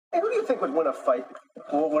Hey, who do you think would win a fight?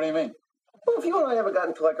 Well, what do you mean? Well, if you and I ever got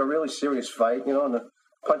into like a really serious fight, and the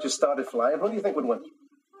punches started flying, who do you think would win?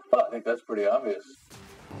 Well, I think that's pretty obvious.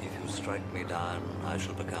 If you strike me down, I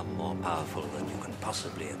shall become more powerful than you can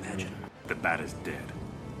possibly imagine. The bat is dead.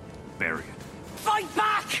 Bury it. Fight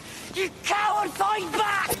back! You coward, fight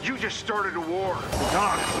back! You just started a war. The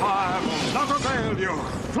dark fire will never fail you.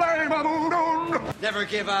 Flame of Udun! Never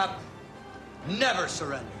give up. Never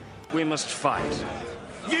surrender. We must fight.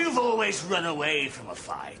 You've always run away from a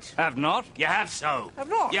fight. Have not? You have so. Have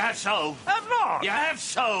not? You have so. Have not? You have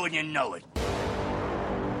so, and you know it.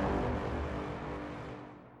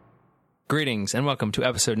 Greetings and welcome to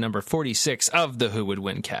episode number 46 of the Who Would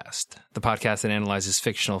Win cast, the podcast that analyzes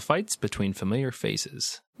fictional fights between familiar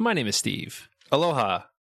faces. My name is Steve. Aloha.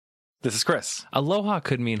 This is Chris. Aloha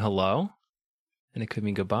could mean hello, and it could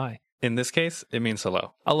mean goodbye. In this case, it means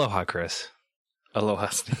hello. Aloha, Chris. Aloha,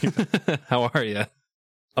 Steve. How are you?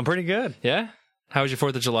 I'm pretty good. Yeah? How was your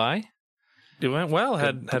 4th of July? It went well.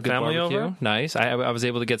 Had family barbecue. over. Nice. I was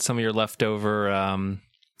able to get some of your leftover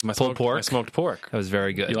My pulled pork. My smoked pork. That was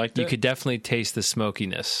very good. You liked it? You could definitely taste the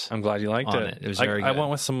smokiness. I'm glad you liked on it. It was very good. I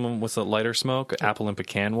went with a lighter smoke, apple and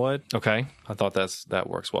pecan wood. Okay. I thought that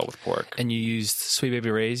works well with pork. And you used Sweet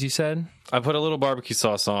Baby Ray's, you said? I put a little barbecue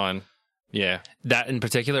sauce on. Yeah. That in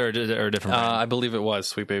particular or a different brand? I believe it was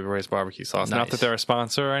Sweet Baby Ray's barbecue sauce. Nice. Not that they're a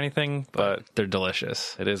sponsor or anything, but they're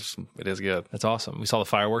delicious. it is good. That's awesome. We saw the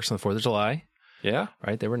fireworks on the 4th of July, Yeah.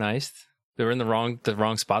 right? They were nice. They were in the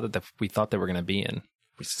wrong spot that we thought they were going to be in.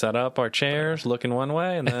 We set up our chairs looking one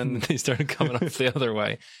way and And then they started coming off the other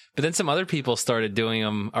way. But then some other people started doing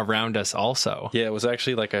them around us also. yeah, it was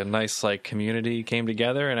actually like a nice community came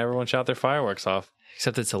together and everyone shot their fireworks off.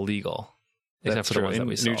 Except it's illegal. Except That's for the true. ones that In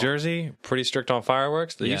we saw. New Jersey, pretty strict on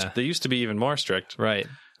fireworks. They used to be even more strict. Right.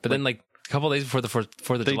 But then a couple of days before the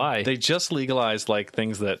 4th of July. They just legalized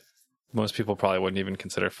things that most people probably wouldn't even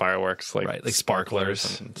consider fireworks, like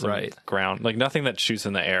sparklers, and some right? Ground, nothing that shoots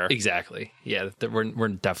in the air. Exactly. Yeah, we're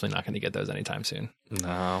definitely not going to get those anytime soon.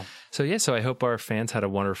 No. So I hope our fans had a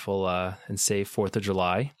wonderful and safe 4th of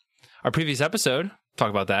July. Our previous episode,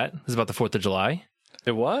 talk about that, was about the 4th of July.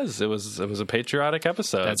 It was a patriotic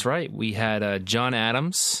episode. That's right. We had John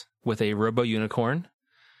Adams with a Robo Unicorn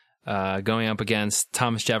going up against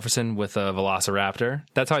Thomas Jefferson with a Velociraptor.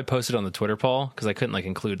 That's how I posted on the Twitter poll because I couldn't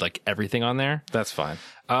include everything on there. That's fine.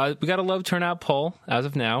 We got a low turnout poll as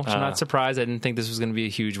of now, so I'm not surprised. I didn't think this was going to be a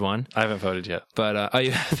huge one. I haven't voted yet. But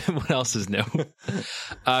what else is new?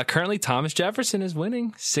 Currently, Thomas Jefferson is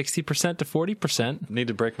winning 60% to 40%. Need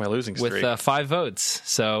to break my losing streak. With 5 votes.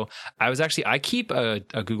 So I keep a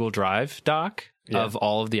Google Drive doc of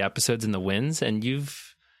all of the episodes and the wins, and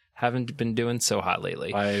haven't been doing so hot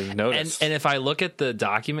lately. I've noticed. And if I look at the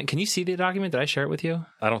document, can you see the document? Did I share it with you?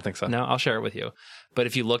 I don't think so. No, I'll share it with you. But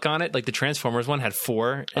if you look on it, the Transformers one had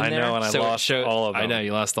 4 in there. I know, and I lost all of them. I know,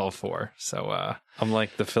 you lost all 4. So I'm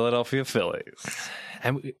like the Philadelphia Phillies.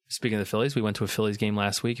 And speaking of the Phillies, we went to a Phillies game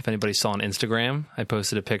last week. If anybody saw on Instagram, I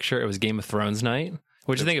posted a picture. It was Game of Thrones night.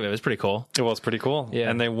 What'd you think of it? It was pretty cool. It was pretty cool.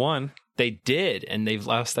 Yeah. And they won. They did, and they've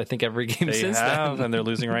lost, I think, every game since then. And they're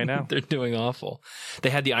losing right now. They're doing awful. They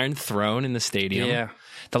had the Iron Throne in the stadium. Yeah.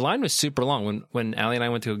 The line was super long. When Allie and I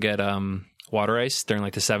went to go get water ice during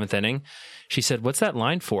the 7th inning, she said, "What's that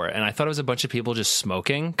line for?" And I thought it was a bunch of people just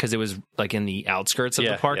smoking because it was in the outskirts of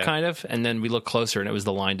the park, kind of. And then we looked closer, and it was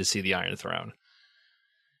the line to see the Iron Throne.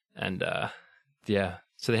 And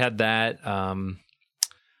so they had that. I'm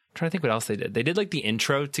trying to think what else they did. They did the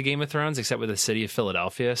intro to Game of Thrones, except with the city of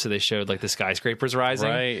Philadelphia. So they showed the skyscrapers rising,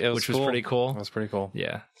 right? Which was pretty cool. That was pretty cool.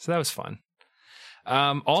 Yeah, so that was fun.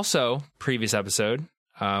 Also, previous episode,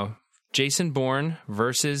 Jason Bourne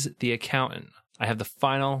versus The Accountant. I have the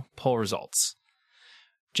final poll results.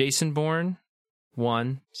 Jason Bourne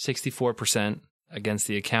won 64% against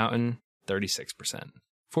The Accountant 36%.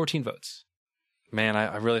 14 votes. Man,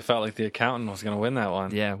 I really felt like The Accountant was going to win that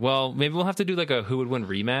one. Yeah, well, maybe we'll have to do a Who Would Win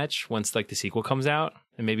rematch once the sequel comes out,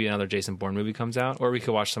 and maybe another Jason Bourne movie comes out, or we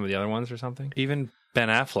could watch some of the other ones or something. Even Ben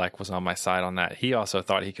Affleck was on my side on that. He also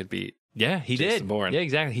thought he could beat. Yeah, he Jason did. Bourne. Yeah,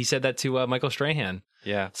 exactly. He said that to Michael Strahan.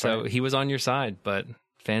 Yeah, so he was on your side, but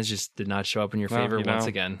fans just did not show up in your favor once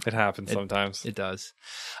again. It happens sometimes. It does.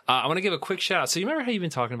 I want to give a quick shout out. So you remember how you've been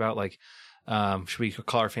talking about should we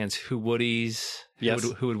call our fans Who Woodies? Yes.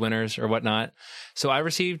 Who would winners or whatnot? So I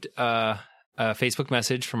received a Facebook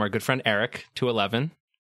message from our good friend Eric 211.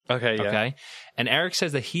 Okay, yeah. Okay. And Eric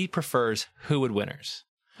says that he prefers Who Would winners.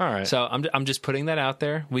 All right. So I'm just putting that out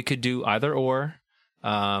there. We could do either or,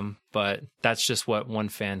 but that's just what one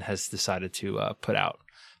fan has decided to put out.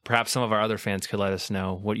 Perhaps some of our other fans could let us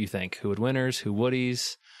know what you think. Who would winners? Who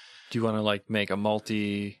woodies? Do you want to make a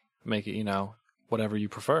multi make it, whatever you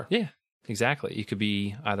prefer. Yeah, exactly. You could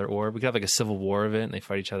be either or. We could have like a civil war of it, and they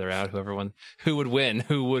fight each other out. Who would win?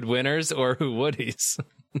 Who would winners or who woodies?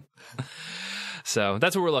 So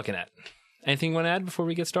that's what we're looking at. Anything you want to add before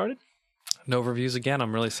we get started? No reviews again.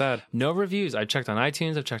 I'm really sad. No reviews. I checked on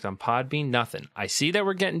iTunes. I've checked on Podbean. Nothing. I see that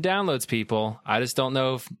we're getting downloads, people. I just don't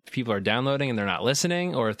know if people are downloading and they're not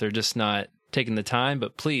listening or if they're just not taking the time.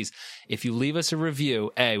 But please, if you leave us a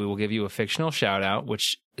review, A, we will give you a fictional shout out,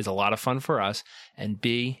 which is a lot of fun for us. And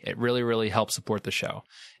B, it really, really helps support the show.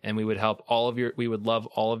 And we would love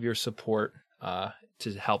all of your support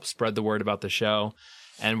to help spread the word about the show.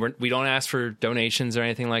 And we don't ask for donations or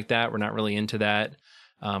anything like that. We're not really into that.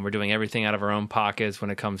 We're doing everything out of our own pockets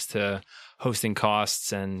when it comes to hosting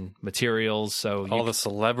costs and materials. So all the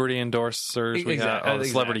celebrity endorsers we have, all the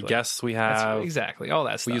celebrity guests we have. Exactly. All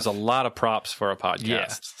that stuff. We use a lot of props for a podcast.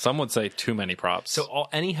 Yeah. Some would say too many props. So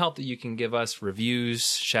any help that you can give us,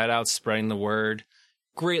 reviews, shout outs, spreading the word,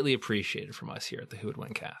 greatly appreciated from us here at the Who Would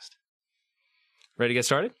Win Cast. Ready to get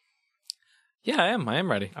started? Yeah, I am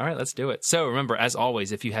ready. All right, let's do it. So remember, as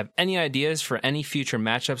always, if you have any ideas for any future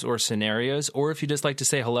matchups or scenarios, or if you just like to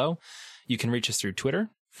say hello, you can reach us through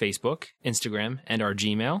Twitter, Facebook, Instagram, and our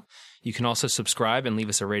Gmail. You can also subscribe and leave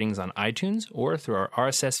us a ratings on iTunes or through our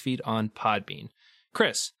RSS feed on Podbean.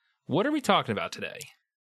 Chris, what are we talking about today?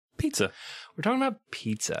 Pizza. We're talking about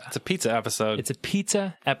pizza. It's a pizza episode. It's a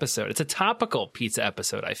pizza episode. It's a topical pizza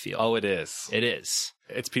episode, I feel. Oh, it is. It is.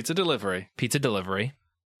 It's pizza delivery. Pizza delivery.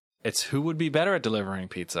 It's who would be better at delivering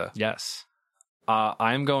pizza. Yes.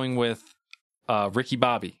 I'm going with Ricky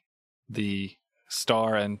Bobby, the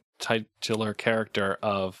star and titular character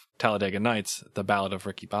of Talladega Nights, The Ballad of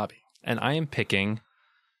Ricky Bobby. And I am picking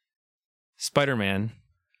Spider-Man,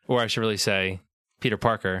 or I should really say Peter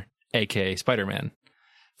Parker, a.k.a. Spider-Man,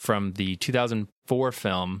 from the 2004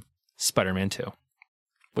 film Spider-Man 2.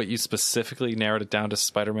 But you specifically narrowed it down to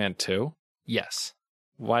Spider-Man 2? Yes.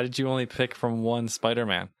 Why did you only pick from one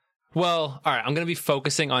Spider-Man? Well, all right, I'm going to be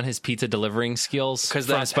focusing on his pizza delivering skills because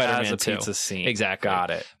from that Spider-Man has a 2. Pizza scene. Exactly.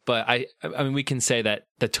 Got it. But I mean, we can say that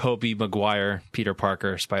the Tobey Maguire Peter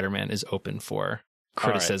Parker Spider-Man is open for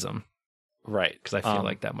criticism. Right. Because I feel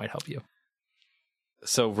like that might help you.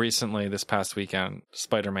 So recently, this past weekend,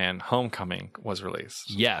 Spider-Man Homecoming was released.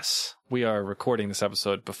 Yes. We are recording this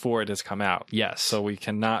episode before it has come out. Yes. So we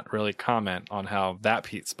cannot really comment on how that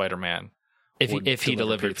Spider-Man if he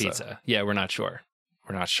delivered pizza. Yeah, we're not sure.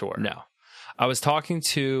 We're not sure. No. I was talking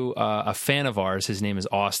to a fan of ours. His name is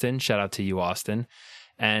Austin. Shout out to you, Austin.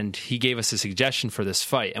 And he gave us a suggestion for this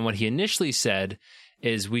fight. And what he initially said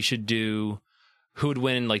is we should do who would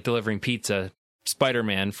win like delivering pizza,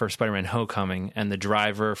 Spider-Man for Spider-Man Homecoming and the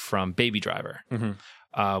driver from Baby Driver.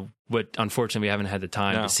 Mm-hmm. But unfortunately, we haven't had the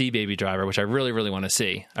time to see Baby Driver, which I really, really want to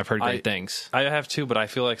see. I've heard great things. I have too, but I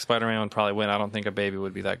feel like Spider-Man would probably win. I don't think a baby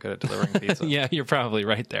would be that good at delivering pizza. Yeah, you're probably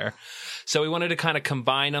right there. So we wanted to kind of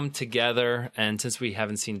combine them together. And since we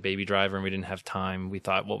haven't seen Baby Driver and we didn't have time, we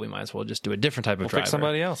thought, well, we might as well just do a different type of driver. Pick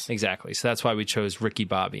somebody else. Exactly. So that's why we chose Ricky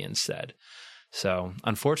Bobby instead. So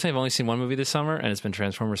unfortunately, I've only seen one movie this summer, and it's been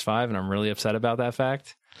Transformers 5, and I'm really upset about that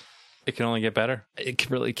fact. It can only get better. It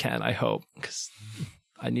really can, I hope, because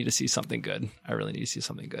I need to see something good. I really need to see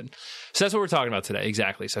something good. So that's what we're talking about today.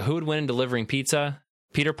 Exactly. So who would win in delivering pizza?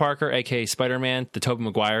 Peter Parker, a.k.a. Spider-Man, the Tobey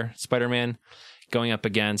Maguire Spider-Man, going up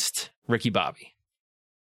against Ricky Bobby.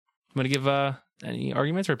 I'm going to give any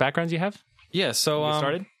arguments or backgrounds you have? Yeah, so get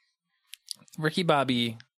started? Ricky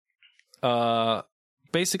Bobby,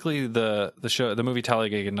 basically the movie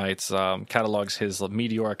Talladega Nights catalogs his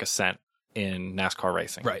meteoric ascent in NASCAR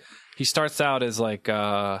racing. Right. He starts out as like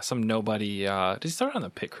some nobody. Did he start on the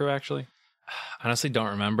pit crew actually? Honestly, don't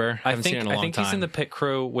remember. I haven't seen it in a long time. He's in the pit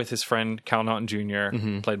crew with his friend Cal Naughton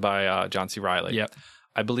Jr., played by John C. Reilly. Yep.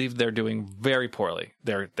 I believe they're doing very poorly.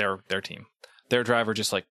 Their team. Their driver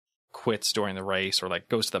just like quits during the race or like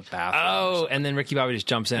goes to the bathroom. Oh, and then Ricky Bobby just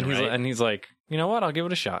jumps in, and he's like, you know what? I'll give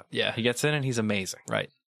it a shot. Yeah. He gets in and he's amazing. Right.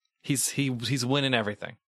 He's winning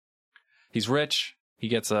everything. He's rich. He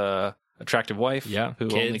gets a attractive wife. Yeah. Who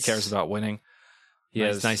only cares about winning. He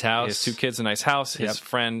has nice house. He has 2 kids, a nice house. His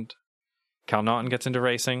friend Cal Naughton gets into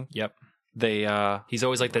racing. Yep. He's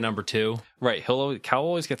always like the number 2. Right. Cal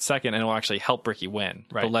always gets second and will actually help Ricky win.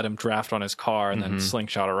 Right. They'll let him draft on his car and then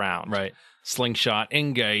slingshot around. Right. Slingshot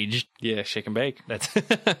engaged. Yeah, shake and bake. That's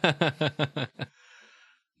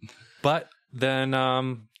But then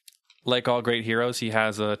like all great heroes, he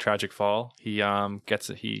has a tragic fall. He gets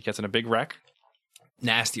in a big wreck.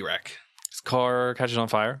 Nasty wreck. His car catches on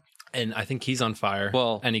fire. And I think he's on fire.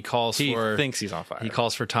 Well, and he thinks he's on fire. He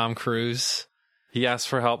calls for Tom Cruise. He asks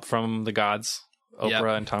for help from the gods.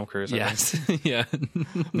 Oprah and Tom Cruise. Yes. Yeah.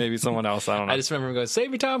 Maybe someone else. I don't know. I just remember him going,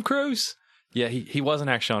 "Save me, Tom Cruise." Yeah, he wasn't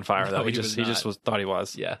actually on fire though. No, he he was just not. thought he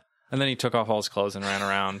was. Yeah. And then he took off all his clothes and ran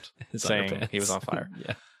around His saying underpants. he was on fire.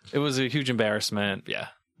 Yeah. It was a huge embarrassment. Yeah.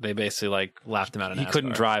 They basically like Laughed him out of he NASCAR.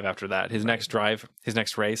 couldn't drive after that. His next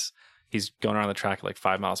race, he's going around the track at like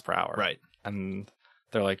 5 miles per hour. Right. And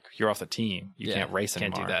they're like, "You're off the team. You can't race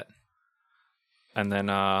anymore." Can't do that. And then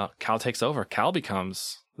Cal takes over. Cal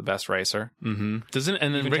becomes the best racer. Mm-hmm. Doesn't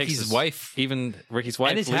and then Even takes Ricky's his- wife Even Ricky's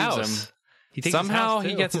wife and his leaves house. him. He takes Somehow his house he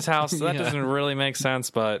too. gets his house. That Yeah. doesn't really make sense,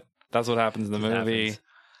 but that's what happens in the It movie.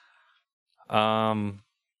 happens.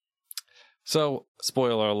 So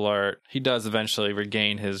spoiler alert, he does eventually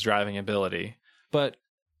regain his driving ability, but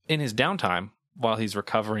in his downtime, while he's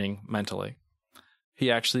recovering mentally,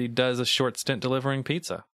 he actually does a short stint delivering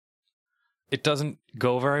pizza. It doesn't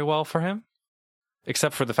go very well for him,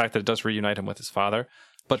 except for the fact that it does reunite him with his father.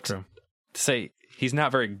 But True. to say he's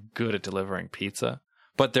not very good at delivering pizza,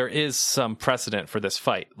 but there is some precedent for this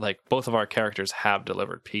fight. Like both of our characters have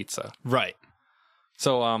delivered pizza. Right.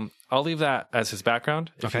 So I'll leave that as his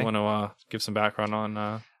background. If Okay. you want to give some background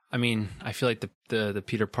on... I mean, I feel like the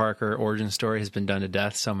Peter Parker origin story has been done to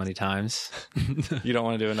death so many times. You don't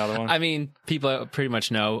want to do another one? I mean, people pretty much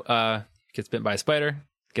know. Gets bit by a spider,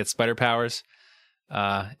 gets spider powers.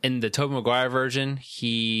 In the Tobey Maguire version,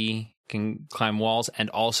 he can climb walls, and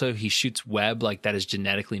also he shoots web like that is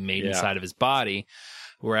genetically made inside of his body.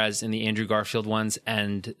 Whereas in the Andrew Garfield ones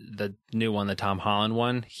and the new one, the Tom Holland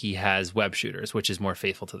one, he has web shooters, which is more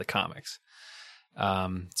faithful to the comics.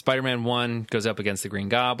 Spider-Man 1 goes up against the Green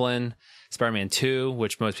Goblin. Spider-Man 2,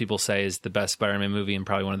 which most people say is the best Spider-Man movie and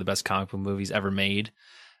probably one of the best comic book movies ever made.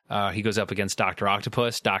 He goes up against Dr.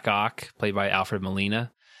 Octopus, Doc Ock, played by Alfred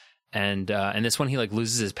Molina. And in this one, he like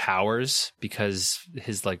loses his powers because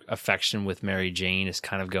his like affection with Mary Jane is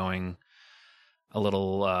kind of going a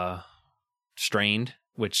little strained,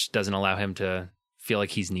 which doesn't allow him to feel like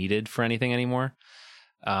he's needed for anything anymore.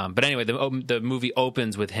 But anyway, the movie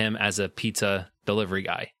opens with him as a pizza delivery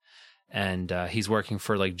guy, and he's working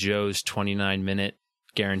for like Joe's 29-minute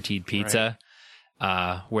guaranteed pizza,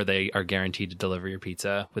 where they are guaranteed to deliver your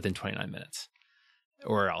pizza within 29 minutes,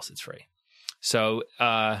 or else it's free. So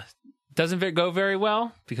doesn't go very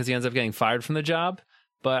well because he ends up getting fired from the job.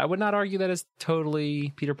 But I would not argue that is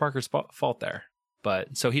totally Peter Parker's fault there.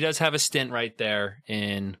 But so he does have a stint right there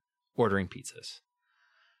in ordering pizzas.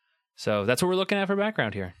 So that's what we're looking at for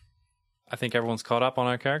background here. I think everyone's caught up on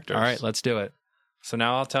our characters. All right, let's do it. So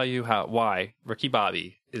now I'll tell you why Ricky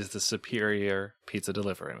Bobby is the superior pizza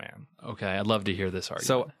delivery man. Okay, I'd love to hear this argument.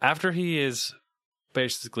 So after he is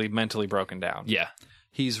basically mentally broken down, yeah,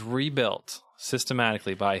 he's rebuilt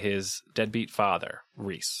systematically by his deadbeat father,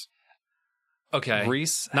 Reese. Okay,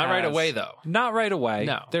 Reese, not right away though. Not right away.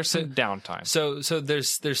 No, there's some downtime. So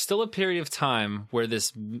there's still a period of time where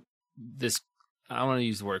this I don't want to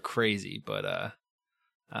use the word crazy, but I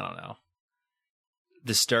don't know,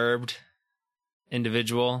 disturbed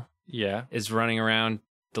individual is running around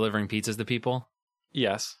delivering pizzas to people.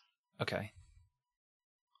 Yes. Okay.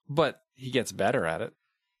 But he gets better at it.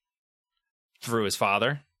 Through his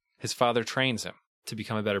father. His father trains him to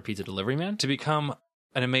become a better pizza delivery man, to become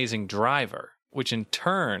an amazing driver, which in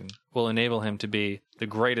turn will enable him to be the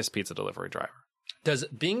greatest pizza delivery driver. Does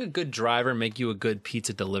being a good driver make you a good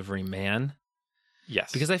pizza delivery man?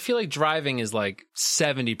 Yes. Because I feel like driving is like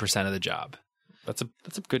 70% of the job. That's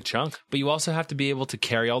a good chunk. But you also have to be able to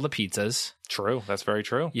carry all the pizzas. True. That's very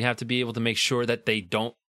true. You have to be able to make sure that they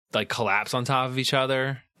don't like collapse on top of each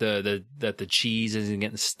other. That the cheese isn't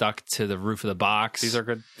getting stuck to the roof of the box. These are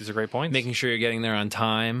good. These are great points. Making sure you're getting there on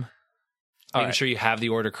time. Making sure you have the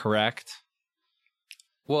order correct.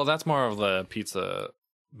 Well, that's more of the pizza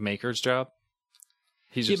maker's job.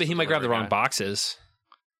 But he might grab the wrong boxes.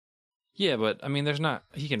 Yeah, but I mean, there's not.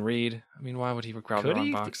 He can read. I mean, why would he grab the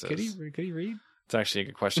wrong boxes? Could he read? It's actually a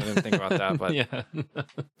good question. I didn't think about that, but yeah,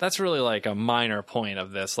 that's really like a minor point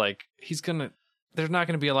of this. Like, there's not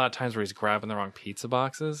gonna be a lot of times where he's grabbing the wrong pizza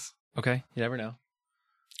boxes. Okay, you never know.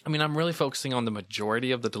 I mean, I'm really focusing on the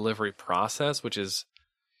majority of the delivery process, which is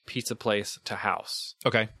pizza place to house.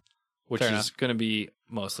 Okay, which is going to be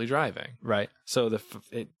mostly driving. Right. So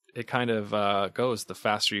it kind of goes, the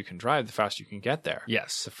faster you can drive, the faster you can get there.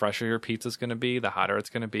 Yes. The fresher your pizza's going to be, the hotter it's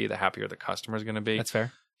going to be, the happier the customer's going to be. That's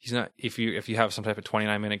fair. He's not if you have some type of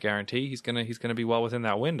 29-minute guarantee, he's going to be well within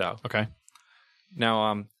that window. Okay.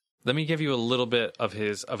 Now, let me give you a little bit of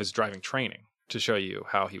his driving training to show you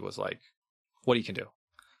how he was like, what he can do.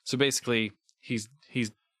 So basically, he's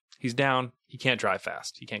down. He can't drive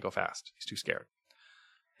fast. He can't go fast. He's too scared.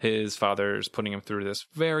 His father's putting him through this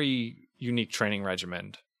very unique training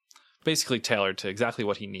regimen basically tailored to exactly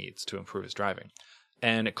what he needs to improve his driving.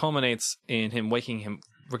 And it culminates in him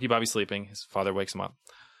Ricky Bobby sleeping. His father wakes him up.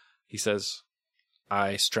 He says,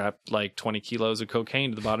 I strapped like 20 kilos of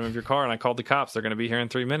cocaine to the bottom of your car and I called the cops. They're going to be here in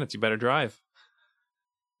 3 minutes. You better drive.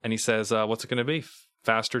 And he says, what's it going to be?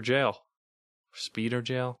 Fast or jail? Speed or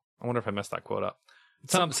jail? I wonder if I messed that quote up.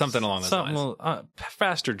 Something along those lines.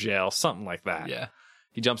 Fast or jail, something like that. Yeah.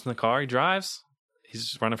 He jumps in the car. He drives.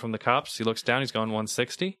 He's running from the cops. He looks down. He's going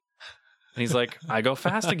 160. And he's like, I go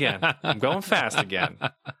fast again. I'm going fast again.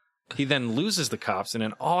 He then loses the cops in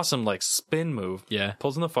an awesome like spin move. Yeah.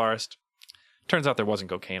 Pulls in the forest. Turns out there wasn't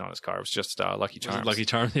cocaine on his car. It was just Lucky Charms. Lucky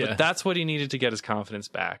Charms, yeah. But that's what he needed to get his confidence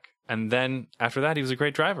back. And then after that, he was a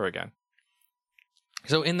great driver again.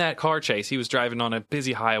 So in that car chase, he was driving on a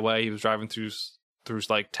busy highway. He was driving through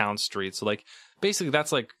like town streets. So like basically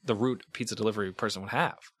that's like the route a pizza delivery person would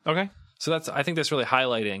have. Okay. So I think that's really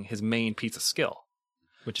highlighting his main pizza skill,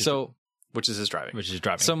 which is his driving. Which is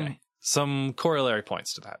driving. Some corollary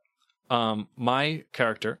points to that. My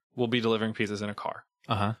character will be delivering pizzas in a car.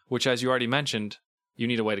 Which, as you already mentioned, you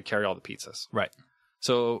need a way to carry all the pizzas. Right.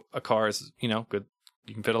 So a car is, good.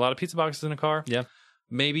 You can fit a lot of pizza boxes in a car. Yeah.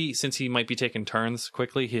 Maybe since he might be taking turns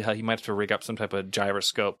quickly, he might have to rig up some type of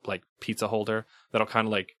gyroscope, like pizza holder, that'll kind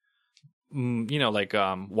of like,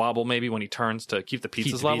 wobble maybe when he turns to keep the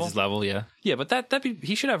pizzas level. Pizzas level, yeah. Yeah, but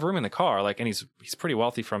he should have room in the car. Like, and he's pretty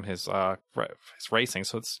wealthy from his racing,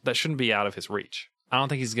 so that shouldn't be out of his reach. I don't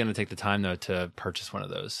think he's going to take the time though to purchase one of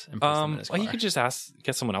those and put them in his car. Well, he could just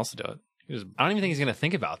get someone else to do it. I don't even think he's going to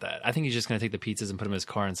think about that. I think he's just going to take the pizzas and put them in his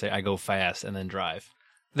car and say, "I go fast," and then drive.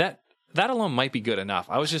 That alone might be good enough.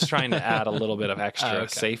 I was just trying to add a little bit of extra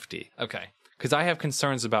safety. Okay. Because I have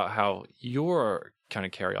concerns about how you're going to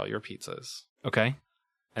carry all your pizzas. Okay.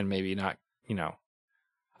 And maybe not,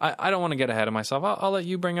 I don't want to get ahead of myself. I'll let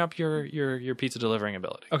you bring up your pizza delivering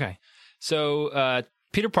ability. Okay. So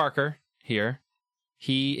Peter Parker here,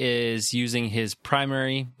 he is using his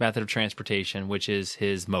primary method of transportation, which is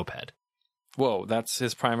his moped. Whoa, that's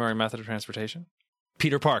his primary method of transportation?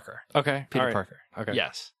 Peter Parker. Okay. Peter Parker. Okay.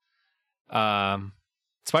 Yes.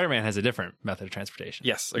 Spider-Man has a different method of transportation.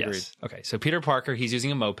 Yes, agreed. Yes. Okay, so Peter Parker, he's using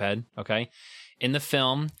a moped, okay? In the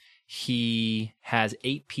film, he has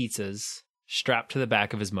 8 pizzas strapped to the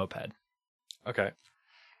back of his moped. Okay.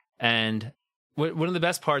 And one of the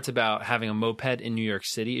best parts about having a moped in New York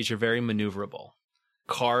City is you're very maneuverable.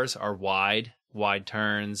 Cars are wide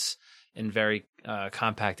turns in very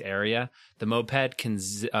compact area. The moped can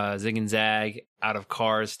zig and zag out of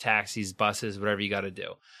cars, taxis, buses, whatever you got to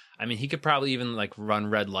do. I mean, he could probably even like run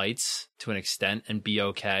red lights to an extent and be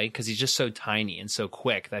okay because he's just so tiny and so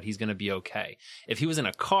quick that he's going to be okay. If he was in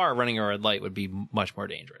a car, running a red light would be much more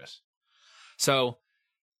dangerous. So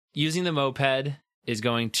using the moped is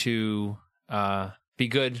going to be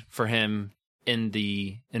good for him in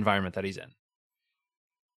the environment that he's in.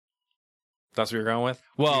 That's what you're going with?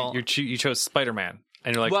 Well, you chose Spider-Man,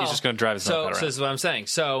 and you're like, he's just going to drive his moped around. So this is what I'm saying.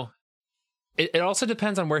 So it also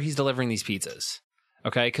depends on where he's delivering these pizzas.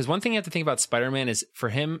 Okay, because one thing you have to think about Spider-Man is for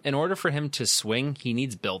him, in order for him to swing, he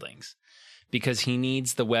needs buildings because he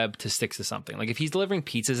needs the web to stick to something. Like if he's delivering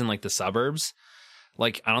pizzas in like the suburbs,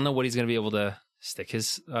 like I don't know what he's going to be able to stick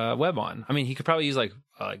his web on. I mean, he could probably use like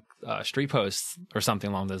street posts or something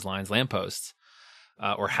along those lines, lampposts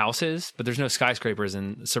or houses, but there's no skyscrapers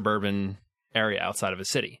in suburban area outside of a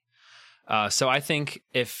city. So I think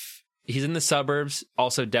if he's in the suburbs,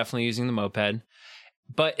 also definitely using the moped.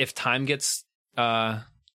 But if time gets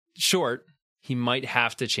short, he might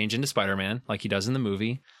have to change into Spider-Man like he does in the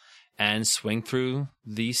movie and swing through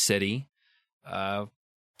the city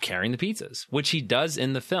carrying the pizzas, which he does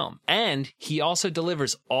in the film. And he also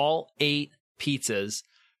delivers all 8 pizzas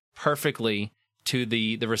perfectly to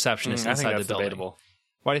the receptionist inside the building. Debatable.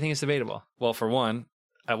 Why do you think it's debatable? Well, for one,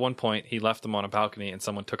 at one point he left them on a balcony and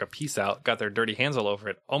someone took a piece out, got their dirty hands all over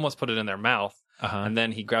it, almost put it in their mouth, and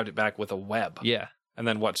then he grabbed it back with a web. Yeah. And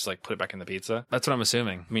then what, just like put it back in the pizza? That's what I'm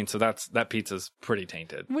assuming. I mean, so that pizza's pretty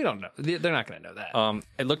tainted. We don't know. They're not going to know that.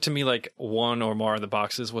 It looked to me like one or more of the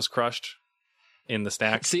boxes was crushed in the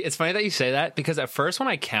stack. See, it's funny that you say that because at first when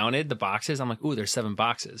I counted the boxes, I'm like, ooh, there's 7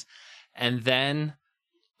 boxes. And then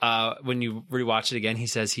when you rewatch it again, he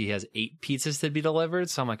says he has 8 pizzas to be delivered.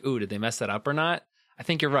 So I'm like, ooh, did they mess that up or not? I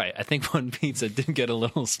think you're right. I think one pizza did get a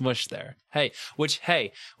little smushed there. Hey,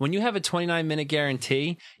 when you have a 29-minute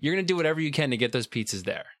guarantee, you're going to do whatever you can to get those pizzas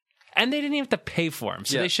there. And they didn't even have to pay for them,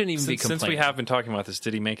 so they shouldn't even be complaining. Since we have been talking about this,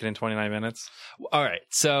 did he make it in 29 minutes? All right.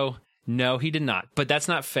 So, no, he did not. But that's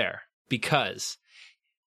not fair because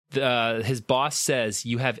his boss says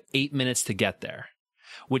you have 8 minutes to get there,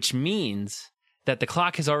 which means that the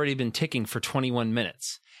clock has already been ticking for 21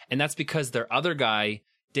 minutes. And that's because their other guy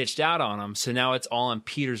ditched out on him. So now it's all on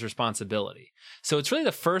Peter's responsibility. So it's really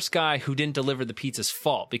the first guy who didn't deliver the pizza's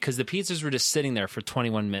fault because the pizzas were just sitting there for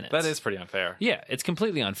 21 minutes. That is pretty unfair. Yeah, it's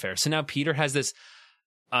completely unfair. So now Peter has this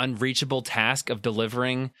unreachable task of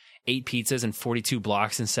delivering 8 pizzas and 42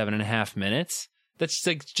 blocks in 7.5 minutes. That's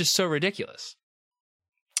like just so ridiculous.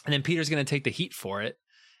 And then Peter's going to take the heat for it,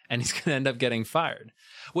 and he's going to end up getting fired.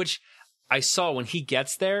 Which I saw when he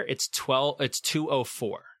gets there, it's 2:04.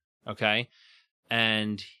 Okay,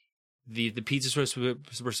 and the pizzas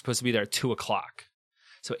were supposed to be there at 2:00.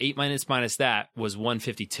 So 8 minutes minus that was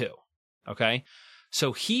 1:52. Okay,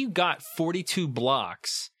 so he got 42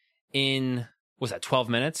 blocks in, was that 12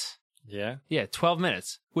 minutes? Yeah. Yeah, 12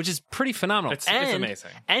 minutes, which is pretty phenomenal. It's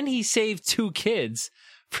amazing. And he saved 2 kids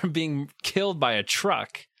from being killed by a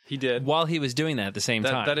truck. He did. While he was doing that at the same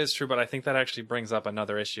time. That is true, but I think that actually brings up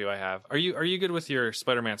another issue I have. Are you good with your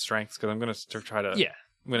Spider-Man strengths? Because I'm going to try to... Yeah.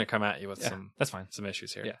 I'm going to come at you with that's fine. some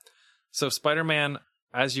issues here. Yeah. So Spider-Man,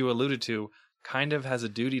 as you alluded to, kind of has a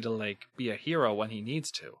duty to like be a hero when he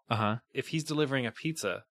needs to. Uh-huh. If he's delivering a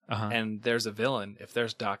pizza and there's a villain, if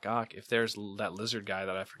there's Doc Ock, if there's that lizard guy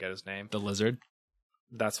that I forget his name. The lizard?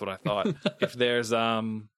 That's what I thought. If there's, I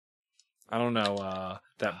don't know,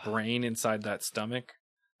 that brain inside that stomach.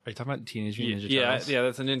 Are you talking about Teenage Mutant Ninja Turtles? Yeah,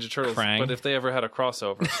 that's a Ninja Turtles. Krang. But if they ever had a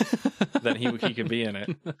crossover, then he could be in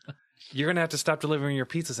it. You're going to have to stop delivering your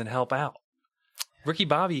pizzas and help out. Ricky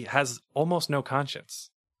Bobby has almost no conscience.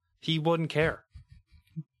 He wouldn't care.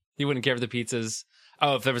 He wouldn't care for the pizzas.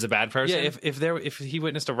 Oh, if there was a bad person? Yeah, if he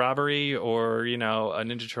witnessed a robbery or, you know, a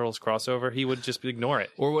Ninja Turtles crossover, he would just ignore it.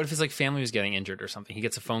 Or what if his like family was getting injured or something? He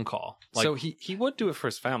gets a phone call. Like, so he would do it for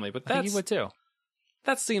his family, but I think he would too.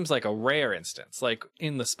 That seems like a rare instance. Like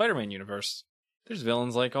in the Spider-Man universe, there's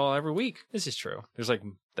villains like every week. This is true. There's like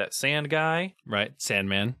that Sand guy. Right,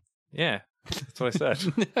 Sandman. Yeah, that's what I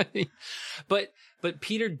said. But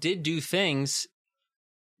Peter did do things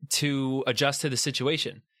to adjust to the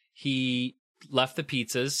situation. He left the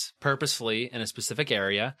pizzas purposefully in a specific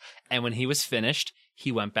area, and when he was finished,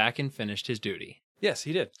 he went back and finished his duty. Yes,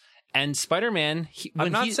 he did. And Spider-Man...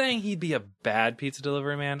 I'm not saying he'd be a bad pizza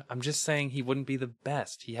delivery man. I'm just saying he wouldn't be the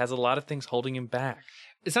best. He has a lot of things holding him back.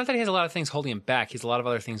 It's not that he has a lot of things holding him back. He has a lot of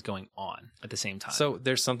other things going on at the same time. So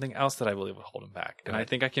there's something else that I believe would hold him back. And I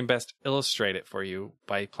think I can best illustrate it for you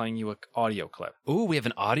by playing you an audio clip. Ooh, we have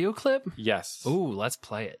an audio clip? Yes. Ooh, let's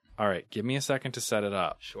play it. All right, give me a second to set it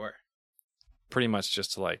up. Sure. Pretty much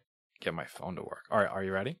just to like get my phone to work. All right, are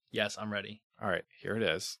you ready? Yes, I'm ready. All right, here it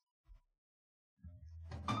is.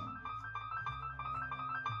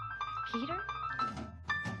 Peter?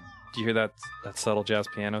 Do you hear that subtle jazz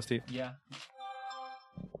piano, Steve? Yeah.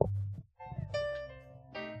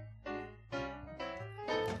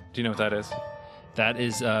 Do you know what that is? That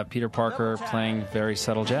is Peter Parker playing very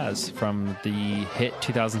subtle jazz from the hit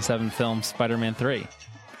 2007 film Spider-Man 3.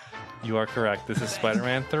 You are correct. This is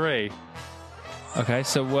Spider-Man 3. Okay,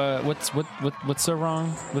 so what's so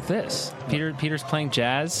wrong with this? Peter's playing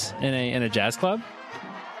jazz in a jazz club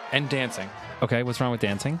and dancing. Okay, what's wrong with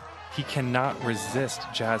dancing? He cannot resist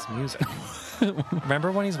jazz music. Remember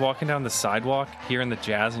when he's walking down the sidewalk hearing the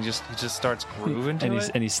jazz and he just starts grooving to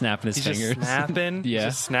it? And he's snapping his fingers. Just snapping. Yeah.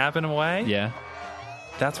 Just snapping away. Yeah.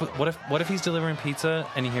 That's what if he's delivering pizza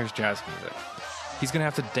and he hears jazz music? He's gonna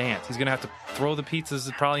have to dance. He's gonna have to throw the pizzas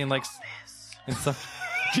probably in some.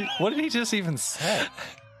 What did he just even say?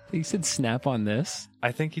 He said snap on this.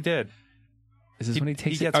 I think he did. Is this when he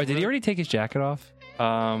takes it? Oh, did he already take his jacket off?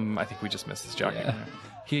 I think we just missed his jacket. Yeah.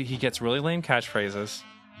 He gets really lame catchphrases.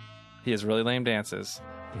 He has really lame dances.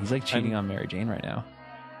 He's like cheating on Mary Jane right now.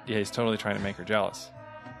 Yeah, he's totally trying to make her jealous.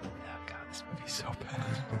 Oh God, this movie's so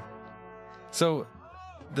bad. So,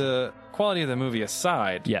 the quality of the movie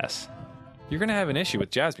aside, yes, you're going to have an issue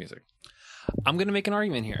with jazz music. I'm going to make an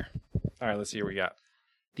argument here. All right, let's see what we got.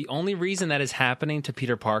 The only reason that is happening to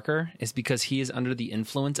Peter Parker is because he is under the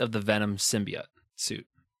influence of the Venom symbiote suit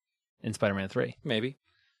in Spider-Man 3. Maybe.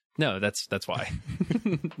 No, that's why.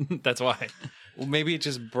 That's why. Well, maybe it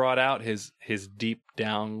just brought out his deep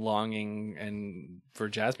down longing and for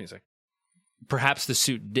jazz music. Perhaps the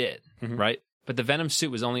suit did, right? But the Venom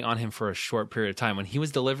suit was only on him for a short period of time. When he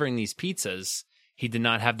was delivering these pizzas, he did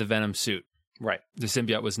not have the Venom suit. Right. The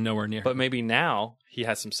symbiote was nowhere near. But maybe now he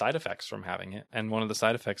has some side effects from having it, and one of the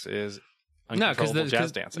side effects is uncontrollable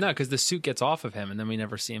jazz dancing. No, because the suit gets off of him, and then we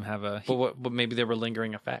never see him have a... But maybe there were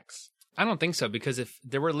lingering effects. I don't think so, because if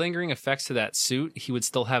there were lingering effects to that suit, he would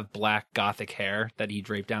still have black gothic hair that he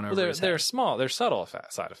draped down over his head. They're small. They're subtle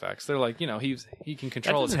side effects. They're like, he can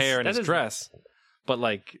control his hair and his dress, but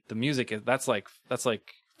like the music that's like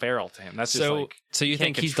feral to him. That's just So, like so you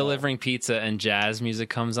think can't he's control. delivering pizza and jazz music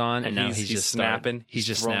comes on, and now he's just snapping. He's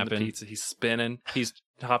just throwing snapping. the pizza. He's spinning. He's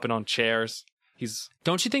hopping on chairs. He's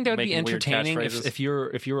Don't you think that would be making weird entertaining catchphrases.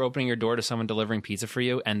 if you were opening your door to someone delivering pizza for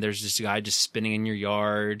you, and there's just a guy just spinning in your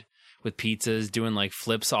yard with pizzas, doing like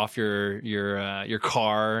flips off your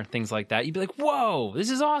car, things like that? You'd be like, "Whoa, this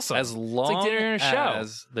is awesome!" as long it's like dinner and a show,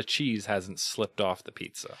 as the cheese hasn't slipped off the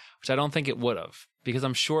pizza. which I don't think it would have, because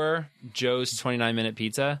I'm sure Joe's 29-minute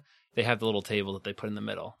pizza, they have the little table that they put in the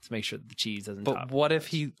middle to make sure that the cheese doesn't. But top. what if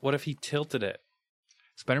he tilted it?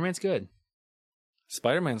 Spider-Man's good.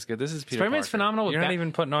 Spider-Man's good. This is Peter Spider-Man's Parker. phenomenal with You're not Bat-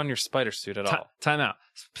 even putting on your spider suit at all. Time out.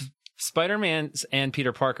 Spider-Man and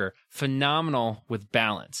Peter Parker, phenomenal with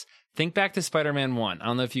balance. Think back to Spider-Man 1. I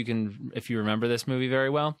don't know if you remember this movie very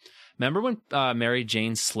well. Remember when Mary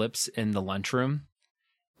Jane slips in the lunchroom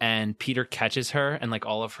and Peter catches her and like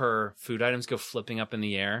all of her food items go flipping up in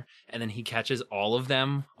the air, and then he catches all of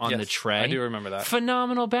them on Yes, the tray? I do remember that.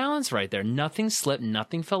 Phenomenal balance right there. Nothing slipped,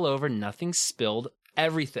 nothing fell over, nothing spilled,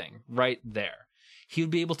 everything right there. He would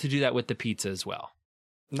be able to do that with the pizza as well.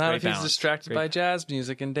 Not Great if he's balance. distracted Great- by jazz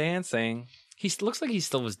music and dancing. He looks like he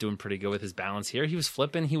still was doing pretty good with his balance here. He was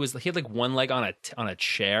flipping. He had like one leg on a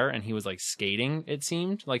chair, and he was like skating. It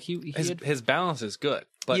seemed like His balance is good,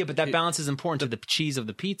 but yeah, but that balance is important to the cheese of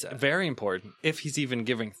the pizza, very important. If he's even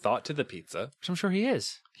giving thought to the pizza, which I'm sure he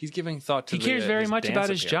is. he's giving thought to. He cares very his much dance about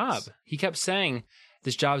his appearance. job. He kept saying,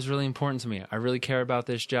 "This job's really important to me. I really care about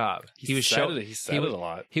this job." He said it a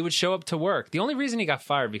lot. He would show up to work. The only reason he got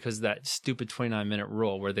fired because of that stupid 29-minute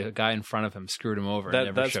rule where the guy in front of him screwed him over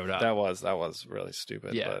and never showed up. That was really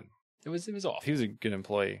stupid. Yeah. But It was awful. he was a good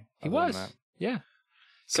employee. He other than was. that. Yeah.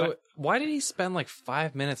 So why did he spend like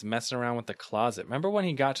 5 minutes messing around with the closet? Remember when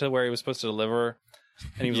he got to where he was supposed to deliver,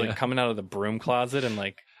 and he was Yeah. like coming out of the broom closet and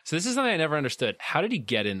like So this is something I never understood. How did he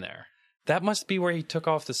get in there? that must be where he took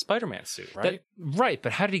off the Spider-Man suit, right? Right,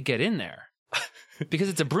 but how did he get in there? Because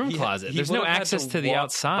it's a broom closet. He There's no would have had access to the walk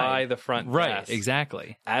outside. by the front Right, desk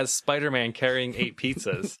exactly. as Spider-Man carrying 8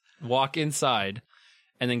 pizzas. Walk inside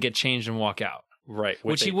and then get changed and walk out. Right.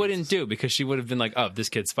 with Which he 8 wouldn't pizzas. do because she would have been like, "Oh, this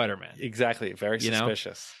kid's Spider-Man." Exactly. Very You know?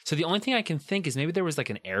 suspicious. So the only thing I can think is maybe there was like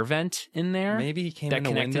an air vent in there. Maybe he came that in a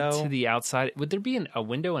connected window. to the outside. Would there be a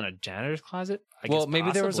window in a janitor's closet? I Well, guess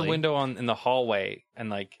maybe there was a possibly. window in the hallway, and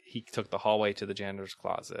like he took the hallway to the janitor's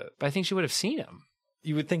closet. But I think she would have seen him.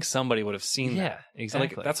 You would think somebody would have seen Yeah, that.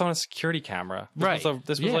 exactly. Like, that's on a security camera. Right.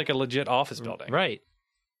 This was Yeah. like a legit office building. Right.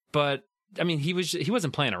 But I mean, he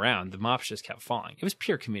wasn't playing around. The mops just kept falling. It was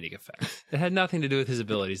pure comedic effect. It had nothing to do with his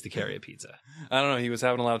abilities to carry a pizza. I don't know. He was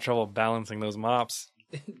having a lot of trouble balancing those mops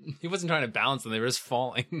He wasn't trying to balance them. They were just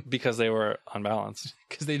falling because they were unbalanced.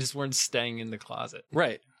 because they just weren't staying in the closet.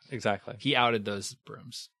 Right. Exactly. He outed those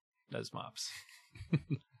brooms, those mops.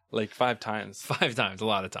 Like 5 times. 5 times, a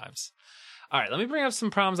lot of times. All right, let me bring up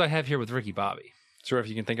some problems I have here with Ricky Bobby. Sure, if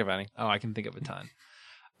you can think of any. Oh, I can think of a ton.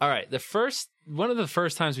 All right, one of the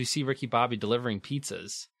first times we see Ricky Bobby delivering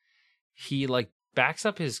pizzas, he like backs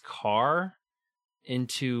up his car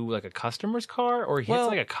into like a customer's car, or he hits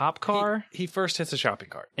like a cop car, He first hits a shopping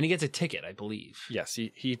cart. and he gets a ticket, I believe. Yes,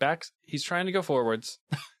 he backs. He's trying to go forwards,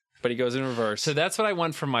 but he goes in reverse. So that's what I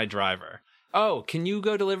want from my driver. Oh, can you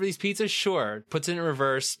go deliver these pizzas? Sure. Puts it in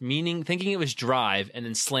reverse, thinking it was drive, and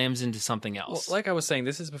then slams into something well, else. like I was saying,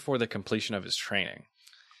 this is before the completion of his training.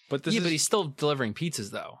 But this is but he's still delivering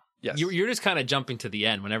pizzas, though. Yes. You're just kind of jumping to the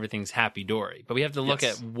end when everything's happy-dory. But we have to look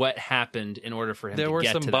Yes. at what happened in order for him to get to there were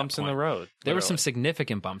some that bumps in point. the road. There were some literally.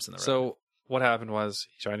 significant bumps in the road. So what happened was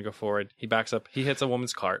he's trying to go forward. He backs up. He hits a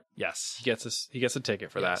woman's cart. yes. He gets a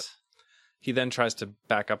ticket for that. Yes. He then tries to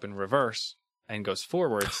back up in reverse and goes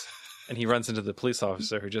forwards, and he runs into the police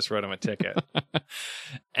officer who just wrote him a ticket.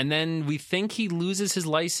 And then we think he loses his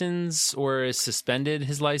license or is suspended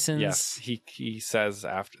his license. Yes, he says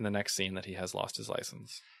after in the next scene that he has lost his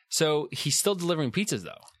license. So he's still delivering pizzas,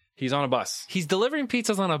 though. He's on a bus. He's delivering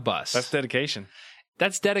pizzas on a bus. That's dedication.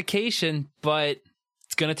 That's dedication, but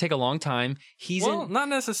it's going to take a long time. Not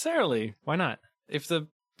necessarily. Why not? If the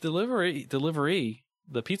delivery,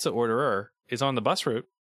 the pizza orderer is on the bus route,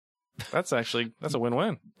 that's a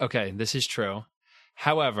win-win. Okay, this is true.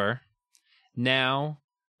 However, now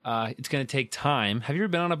it's going to take time. Have you ever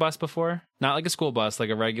been on a bus before? Not like a school bus, like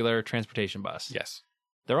a regular transportation bus. Yes.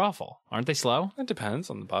 They're awful. Aren't they slow? It depends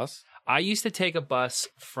on the bus. I used to take a bus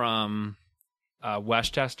from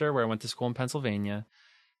Westchester, where I went to school in Pennsylvania,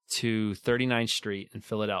 to 39th Street in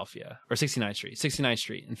Philadelphia, or 69th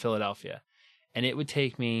Street in Philadelphia. And it would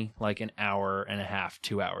take me like an hour and a half,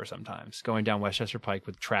 2 hours sometimes, going down Westchester Pike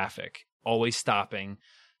with traffic, always stopping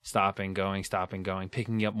stopping, going,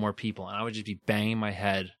 picking up more people, and I would just be banging my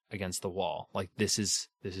head against the wall. Like, this is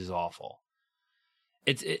awful.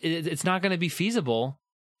 It's not going to be feasible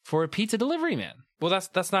for a pizza delivery man. Well,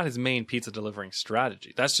 that's not his main pizza delivering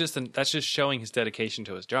strategy. That's just showing his dedication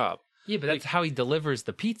to his job. Yeah, but that's how he delivers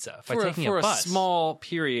the pizza by taking a bus. For a small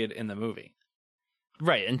period in the movie.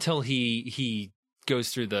 Right, until he goes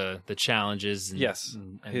through the challenges.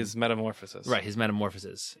 And his metamorphosis. Right, his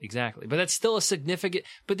metamorphosis. Exactly. But that's still a significant...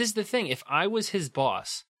 But this is the thing. If I was his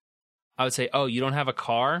boss, I would say, oh, you don't have a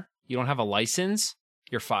car? You don't have a license?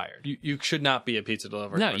 You're fired. You should not be a pizza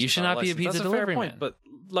delivery. No, you should not be a pizza delivery man. But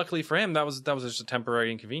luckily for him, that was just a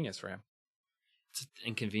temporary inconvenience for him. It's an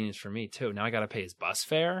inconvenience for me, too. Now I got to pay his bus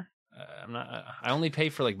fare. I only pay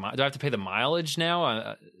for do I have to pay the mileage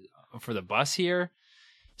now for the bus here?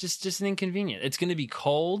 Just an inconvenience. It's going to be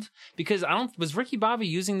cold because was Ricky Bobby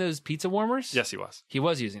using those pizza warmers? Yes, he was. He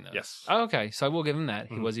was using those. Yes. Oh, okay, so I will give him that.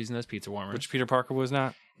 He was using those pizza warmers. Which Peter Parker was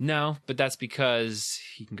not. No, but that's because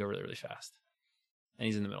he can go really, really fast, and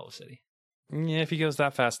he's in the middle of the city. Yeah, if he goes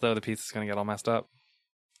that fast though, the pizza's going to get all messed up.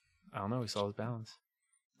 I don't know. We saw his balance.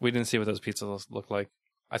 We didn't see what those pizzas look like.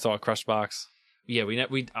 I saw a crushed box. Yeah,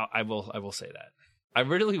 I will say that. I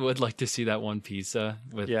really would like to see that one pizza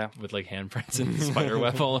with like handprints and spider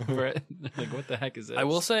web all over it. Like, what the heck is this? I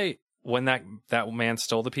will say, when that man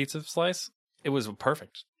stole the pizza slice, it was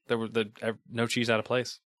perfect. There were no cheese out of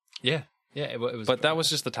place. Yeah, it was. But that was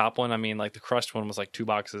just the top one. I mean, like the crushed one was like 2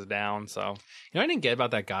 boxes down. So you know, I didn't get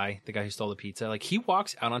about the guy who stole the pizza. Like, he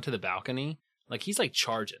walks out onto the balcony, like he's like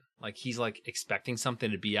charging, like he's like expecting something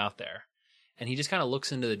to be out there. And he just kind of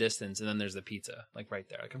looks into the distance, and then there's the pizza, like right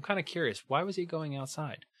there. Like, I'm kind of curious, why was he going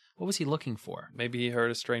outside? What was he looking for? Maybe he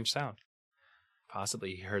heard a strange sound.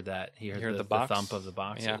 Possibly he heard that. He heard the box? thump of the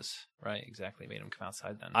boxes. Yeah. Right, exactly. Made him come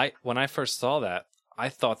outside then. When I first saw that, I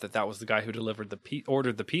thought that was the guy who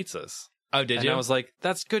ordered the pizzas. Oh, did you? And I was like,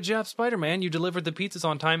 that's good job, Spider-Man. You delivered the pizzas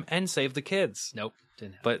on time and saved the kids. Nope,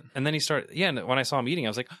 didn't happen. And then he started, and when I saw him eating, I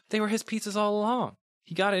was like, they were his pizzas all along.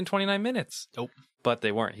 He got it in 29 minutes. Nope. But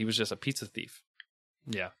they weren't. He was just a pizza thief.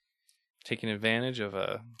 Yeah. Taking advantage of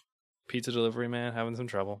a pizza delivery man having some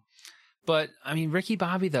trouble. But, I mean, Ricky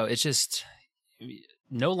Bobby, though, it's just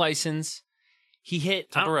no license. He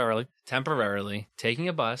hit... Temporarily. Taking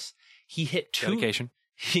a bus. He hit 2... Dedication.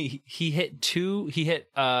 He hit 2... He hit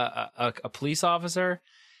a police officer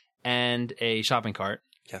and a shopping cart.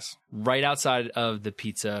 Yes. Right outside of the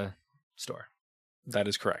pizza store. That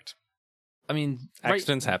is correct. I mean...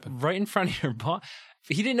 Accidents happen. Right in front of your boss.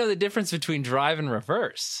 He didn't know the difference between drive and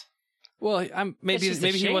reverse. Well, maybe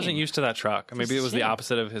he wasn't used to that truck. Maybe it was the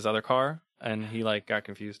opposite of his other car, and he got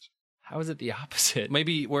confused. How is it the opposite?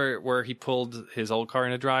 Maybe where he pulled his old car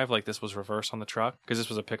into drive, like this was reverse on the truck, because this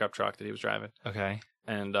was a pickup truck that he was driving. Okay.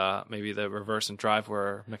 And maybe the reverse and drive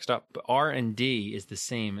were mixed up. But R and D is the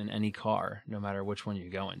same in any car, no matter which one you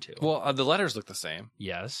go into. Well, the letters look the same.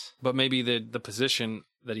 Yes. But maybe the position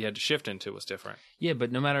that he had to shift into was different. Yeah,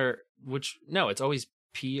 but no matter which... No, it's always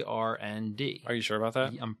PRND. Are you sure about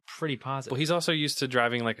that? I'm pretty positive. Well, he's also used to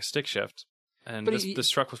driving like a stick shift. And this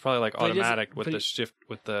truck was probably like automatic with the shift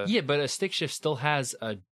with the... Yeah, but a stick shift still has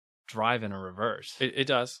a drive and a reverse. It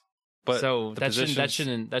does. But so that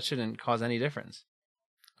shouldn't cause any difference.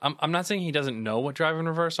 I'm not saying he doesn't know what drive and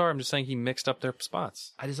reverse are. I'm just saying he mixed up their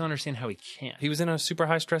spots. I just don't understand how he can't. He was in a super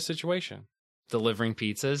high stress situation. Delivering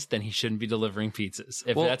pizzas, then he shouldn't be delivering pizzas.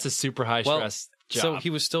 If that's a super high stress job. So he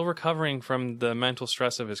was still recovering from the mental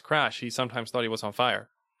stress of his crash. He sometimes thought he was on fire.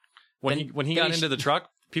 When he got into the truck,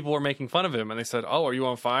 people were making fun of him, and they said, "Oh, are you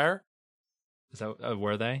on fire?" Is that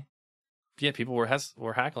were they? Yeah, people were hackling.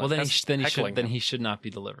 Well, then he should not be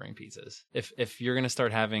delivering pizzas. If you're going to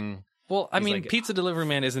start having... Well, I mean, pizza delivery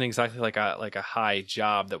man isn't exactly like a high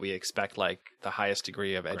job that we expect, like the highest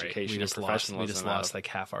degree of education and professionalism. We just lost like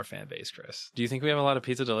half our fan base, Chris. Do you think we have a lot of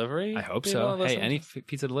pizza delivery? I hope so. Hey, any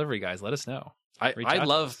pizza delivery guys, let us know. I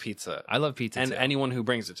love pizza. I love pizza and too. anyone who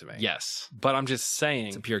brings it to me. Yes, but I'm just saying,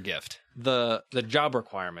 it's a pure gift. The job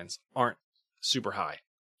requirements aren't super high.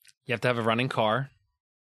 You have to have a running car,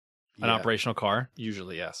 an operational car.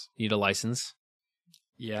 Usually, yes. You need a license.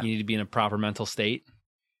 Yeah. You need to be in a proper mental state.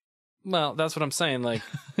 Well, that's what I'm saying. Like,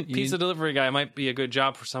 pizza delivery guy might be a good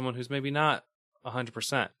job for someone who's maybe not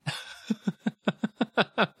 100%.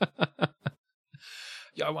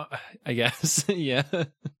 Yeah, I guess. Yeah,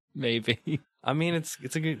 maybe. I mean,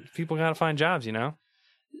 it's a good. People gotta find jobs, you know.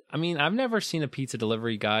 I mean, I've never seen a pizza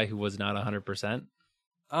delivery guy who was not 100%.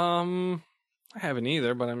 I haven't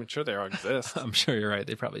either, but I'm sure they all exist. I'm sure you're right.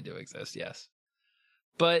 They probably do exist. Yes.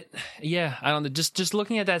 But yeah, I don't know. Just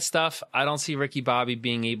looking at that stuff, I don't see Ricky Bobby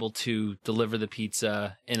being able to deliver the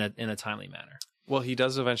pizza in a timely manner. Well, he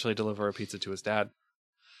does eventually deliver a pizza to his dad.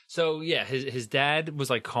 So yeah, his dad was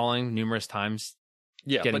like calling numerous times.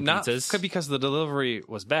 Yeah, getting but not pizzas. because the delivery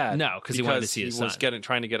was bad. No, because he wanted to see his son. He was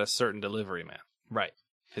trying to get a certain delivery man. Right.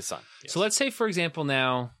 His son. Yes. So let's say, for example,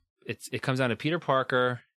 now it comes down to Peter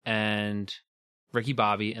Parker and Ricky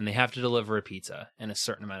Bobby, and they have to deliver a pizza in a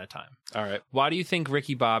certain amount of time. All right. Why do you think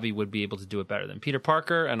Ricky Bobby would be able to do it better than Peter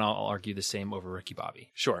Parker? And I'll argue the same over Ricky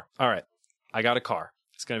Bobby. Sure. All right. I got a car.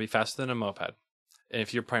 It's going to be faster than a moped. And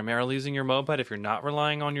if you're primarily using your moped, if you're not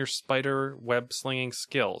relying on your spider web slinging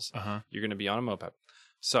skills, you're going to be on a moped.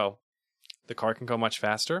 So the car can go much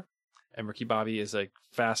faster. And Ricky Bobby is a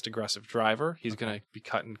fast, aggressive driver. He's going to be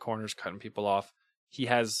cutting corners, cutting people off. He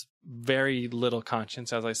has very little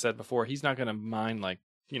conscience, as I said before. He's not going to mind, like,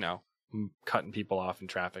 cutting people off in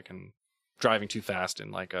traffic and driving too fast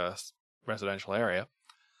in, like, a residential area.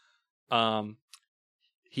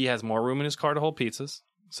 He has more room in his car to hold pizzas.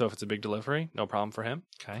 So if it's a big delivery, no problem for him.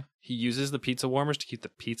 Okay. He uses the pizza warmers to keep the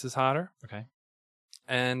pizzas hotter. Okay.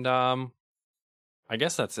 And I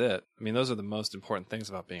guess that's it. I mean, those are the most important things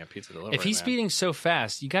about being a pizza delivery. If he's man. speeding so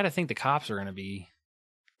fast, you got to think the cops are going to be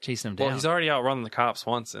chasing him down. Well, he's already outrun the cops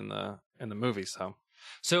once in the movie, so.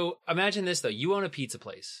 So imagine this, though. You own a pizza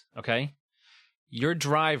place, okay? Your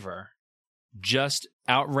driver just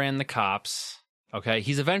outran the cops, okay?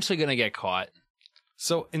 He's eventually going to get caught.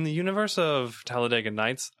 So in the universe of Talladega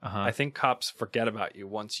Nights, I think cops forget about you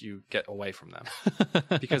once you get away from them.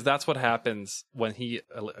 Because that's what happens when he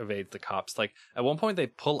evades the cops. Like, at one point they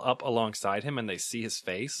pull up alongside him and they see his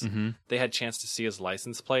face. Mm-hmm. They had a chance to see his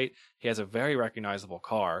license plate. He has a very recognizable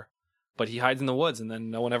car, but he hides in the woods and then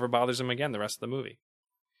no one ever bothers him again the rest of the movie.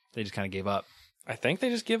 They just kind of gave up. I think they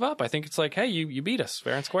just give up. I think it's like, hey, you beat us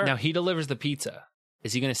fair and square. Now, he delivers the pizza.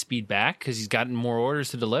 Is he going to speed back because he's gotten more orders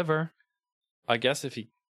to deliver? I guess if he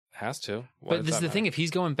has to. But this is the thing. If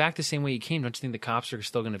he's going back the same way he came, don't you think the cops are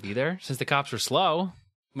still going to be there? Since the cops are slow.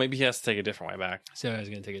 Maybe he has to take a different way back. So he's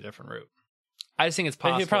going to take a different route. I just think it's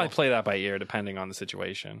possible. He'd probably play that by ear depending on the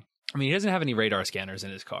situation. I mean, he doesn't have any radar scanners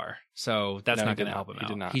in his car. So that's not going to help him out. He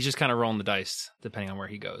did not. He's just kind of rolling the dice depending on where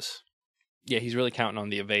he goes. Yeah, he's really counting on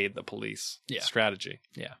the evade the police strategy.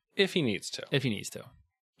 Yeah. If he needs to.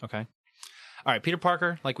 Okay. All right, Peter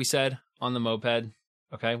Parker, like we said, on the moped.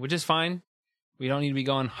 Okay, which is fine. We don't need to be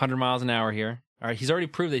going 100 miles an hour here. All right, he's already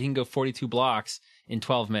proved that he can go 42 blocks in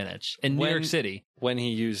 12 minutes in New York City. When he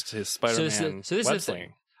used his Spider-Man web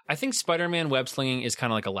slinging. I think Spider-Man web slinging is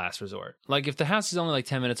kind of like a last resort. Like, if the house is only like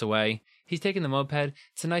 10 minutes away, he's taking the moped.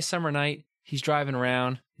 It's a nice summer night. He's driving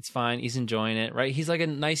around. It's fine. He's enjoying it, right? He's like a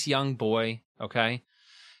nice young boy, okay?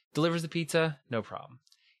 Delivers the pizza, no problem.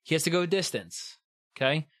 He has to go a distance,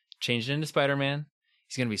 okay? Change it into Spider-Man.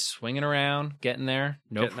 He's going to be swinging around, getting there.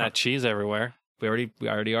 Getting that cheese everywhere. We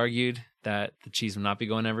already argued that the cheese will not be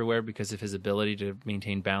going everywhere because of his ability to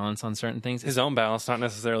maintain balance on certain things. His own balance, not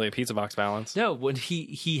necessarily a pizza box balance. No, when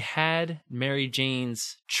he had Mary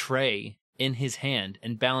Jane's tray in his hand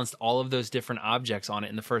and balanced all of those different objects on it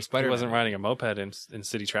in the first Spider-Man. He wasn't riding a moped in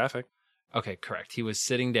city traffic. Okay, correct. He was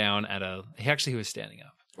sitting down at he was standing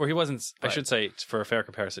up. Or he wasn't, I should say, for a fair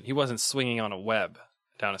comparison, he wasn't swinging on a web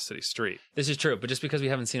down a city street. This is true, but just because we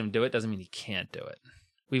haven't seen him do it doesn't mean he can't do it.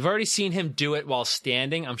 We've already seen him do it while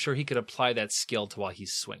standing. I'm sure he could apply that skill to while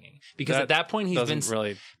he's swinging. Because at that point,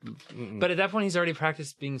 But at that point, he's already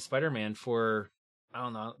practiced being Spider-Man for, I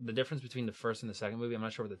don't know, the difference between the first and the second movie. I'm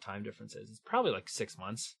not sure what the time difference is. It's probably like 6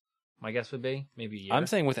 months. My guess would be maybe a year. I'm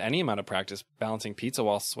saying with any amount of practice, balancing pizza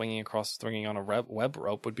while swinging on a web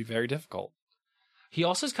rope would be very difficult. He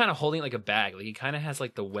also is kind of holding like a bag. Like he kind of has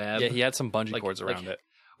like the web. Yeah, he had some bungee cords around it.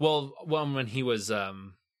 Well, when he was,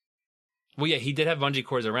 he did have bungee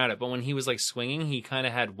cords around it, but when he was like swinging, he kind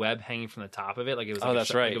of had web hanging from the top of it. Like it was.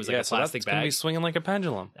 That's right. Like it was like a plastic bag. Going to be swinging like a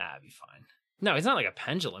pendulum. That'd be fine. No, it's not like a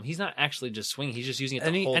pendulum. He's not actually just swinging. He's just using it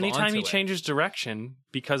to hold anytime onto he changes direction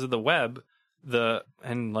because of the web,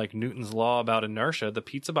 and like Newton's law about inertia, the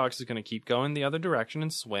pizza box is going to keep going the other direction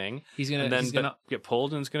and swing. He's gonna get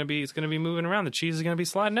pulled, and it's going to be moving around. The cheese is going to be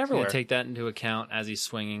sliding everywhere. Take that into account as he's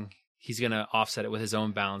swinging. He's going to offset it with his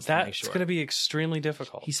own balance to make sure. That's going to be extremely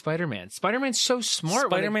difficult. He's Spider-Man. Spider-Man's so smart.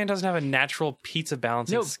 Spider-Man doesn't have a natural pizza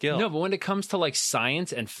balancing skill. No, but when it comes to like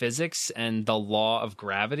science and physics and the law of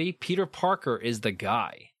gravity, Peter Parker is the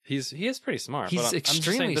guy. He is pretty smart. He's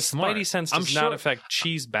extremely smart. The Spidey sense does not affect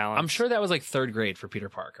cheese balance. I'm sure that was like third grade for Peter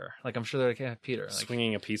Parker. Like I'm sure they're like, yeah, Peter, like,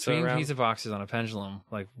 swinging pizza boxes on a pendulum.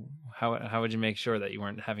 Like how would you make sure that you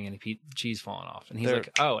weren't having any cheese falling off? And he's like,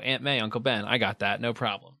 oh, Aunt May, Uncle Ben, I got that, no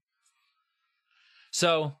problem.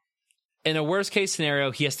 So, in a worst case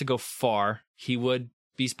scenario, he has to go far. He would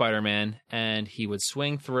be Spider-Man, and he would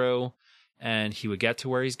swing through, and he would get to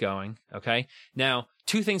where he's going. Okay. Now,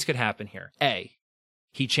 two things could happen here. A,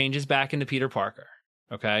 he changes back into Peter Parker.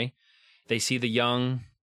 Okay. They see the young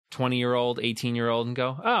 20-year-old, 18-year-old and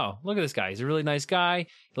go, oh, look at this guy. He's a really nice guy.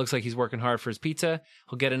 He looks like he's working hard for his pizza.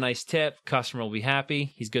 He'll get a nice tip. Customer will be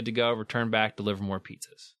happy. He's good to go. Return back, deliver more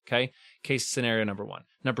pizzas. Okay. Case scenario number one.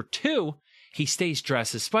 Number two, he stays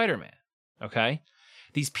dressed as Spider-Man. Okay.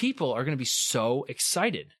 These people are going to be so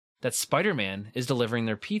excited that Spider-Man is delivering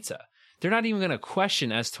their pizza. They're not even going to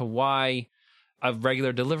question as to why a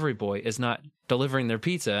regular delivery boy is not delivering their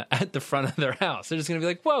pizza at the front of their house. They're just going to be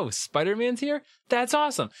like, whoa, Spider-Man's here? That's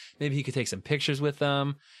awesome. Maybe he could take some pictures with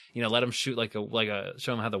them, let him shoot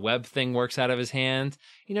show him how the web thing works out of his hand,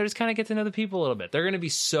 just kind of get to know the people a little bit. They're going to be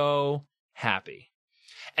so happy.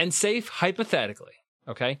 And say hypothetically,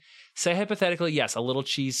 okay? Say hypothetically, yes, a little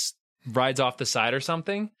cheese rides off the side or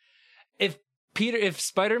something. If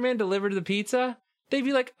Spider-Man delivered the pizza, they'd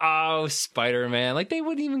be like, oh, Spider-Man. Like, they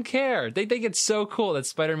wouldn't even care. They think it's so cool that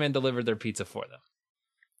Spider-Man delivered their pizza for them.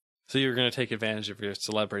 So you're going to take advantage of your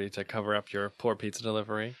celebrity to cover up your poor pizza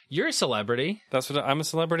delivery? You're a celebrity. That's what I'm a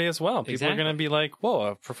celebrity as well. People are going to be like,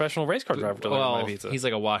 whoa, a professional race car driver delivered my pizza. He's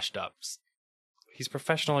like a washed up. He's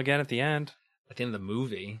professional again at the end. At the end of the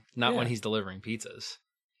movie, not when he's delivering pizzas.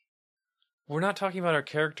 We're not talking about our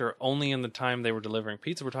character only in the time they were delivering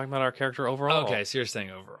pizza. We're talking about our character overall. Okay, so you're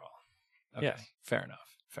saying overall. Okay, yes. Fair enough.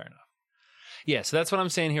 Yeah, so that's what I'm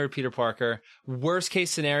saying here with Peter Parker. Worst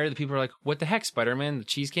case scenario, the people are like, what the heck, Spider-Man? The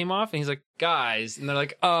cheese came off? And he's like, guys. And they're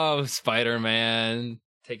like, oh, Spider-Man.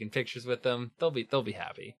 Taking pictures with them. They'll be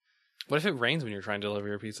happy. What if it rains when you're trying to deliver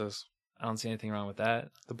your pizzas? I don't see anything wrong with that.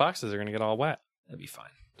 The boxes are going to get all wet. That'd be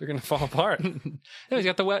fine. They're going to fall apart. No, he's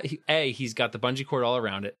got the web. He's got the bungee cord all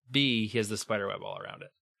around it. B, he has the spider web all around it.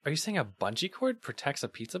 Are you saying a bungee cord protects a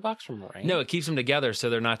pizza box from rain? No, it keeps them together so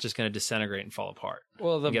they're not just going to disintegrate and fall apart.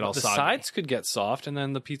 Well, the sides could get soft and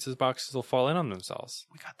then the pizza boxes will fall in on themselves.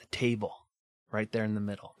 We got the table right there in the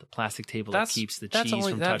middle. The plastic table that keeps the cheese from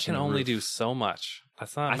touching That can the only roof. do so much.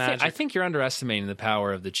 That's not magic. I think you're underestimating the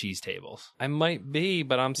power of the cheese tables. I might be,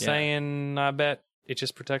 but I'm saying I bet it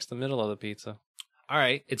just protects the middle of the pizza. All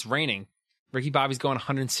right, it's raining. Ricky Bobby's going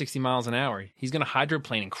 160 miles an hour. He's going to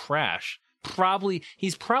hydroplane and crash.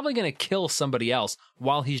 He's probably going to kill somebody else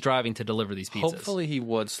while he's driving to deliver these pizzas. Hopefully he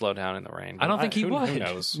would slow down in the rain. I don't think he would. Who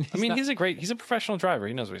knows? He's a professional driver.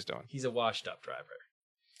 He knows what he's doing. He's a washed up driver.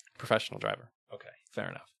 Professional driver. Okay, fair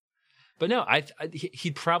enough. But no,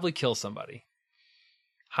 he'd probably kill somebody.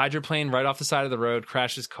 Hydroplane right off the side of the road,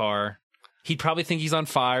 crash his car. He'd probably think he's on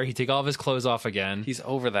fire. He'd take all of his clothes off again. He's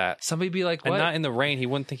over that. Somebody'd be like, what? And not in the rain. He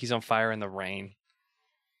wouldn't think he's on fire in the rain.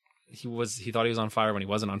 He thought he was on fire when he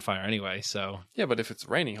wasn't on fire anyway, so. Yeah, but if it's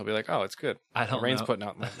raining, he'll be like, oh, it's good. The rain's putting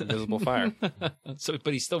out invisible fire.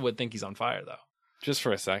 But he still would think he's on fire, though. Just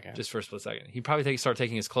for a second. Just for a split second. He'd probably start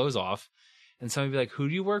taking his clothes off, and somebody'd be like, who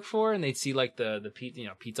do you work for? And they'd see like the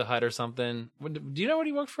Pizza Hut or something. Do you know what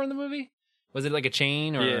he worked for in the movie? Was it like a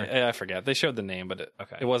chain? Or? Yeah, I forget. They showed the name, but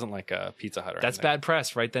it wasn't like a Pizza Hut or That's anything. bad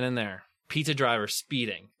press right then and there. Pizza driver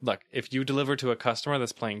speeding. Look, if you deliver to a customer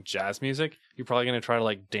that's playing jazz music, you're probably going to try to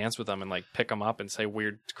like dance with them and like pick them up and say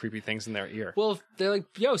weird, creepy things in their ear. Well, if they're like,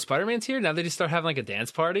 yo, Spider-Man's here. Now they just start having like a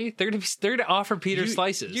dance party. They're gonna offer Peter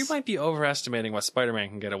slices. You might be overestimating what Spider-Man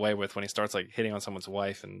can get away with when he starts like hitting on someone's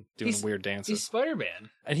wife and doing weird dances. He's Spider-Man.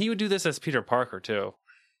 And he would do this as Peter Parker too.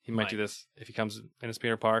 He might do this if he comes in as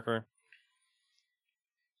Peter Parker.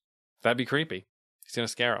 That'd be creepy. He's going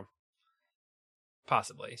to scare him.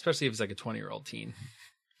 Possibly. Especially if it's like a 20-year-old teen.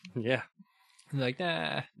 Yeah. Like,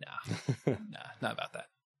 nah, not about that.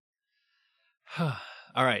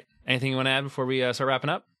 All right. Anything you want to add before we start wrapping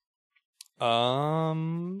up?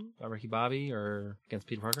 About Ricky Bobby or against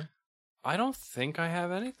Peter Parker? I don't think I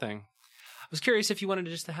have anything. I was curious if you wanted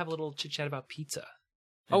to just have a little chit-chat about pizza.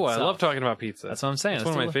 Oh, I love talking about pizza. That's what I'm saying. It's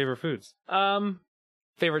one of my favorite foods.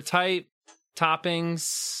 Favorite type,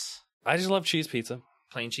 toppings. I just love cheese pizza.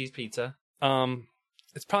 Plain cheese pizza.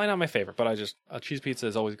 It's probably not my favorite, but a cheese pizza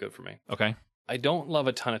is always good for me. Okay. I don't love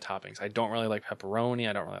a ton of toppings. I don't really like pepperoni.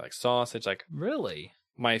 I don't really like sausage. Like, really?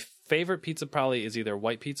 My favorite pizza probably is either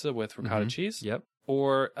white pizza with ricotta cheese. Yep.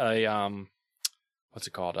 Or a what's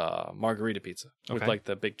it called? Margarita pizza with like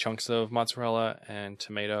the big chunks of mozzarella and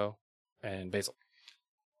tomato and basil.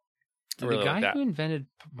 Did the guy who invented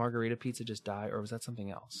margarita pizza just die, or was that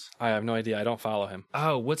something else? I have no idea. I don't follow him.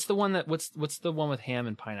 Oh, what's the one with ham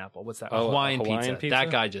and pineapple? What's that? Hawaiian pizza.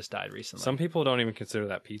 That guy just died recently. Some people don't even consider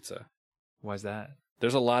that pizza. Why's that?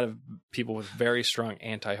 There's a lot of people with very strong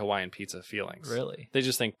anti-Hawaiian pizza feelings. Really? They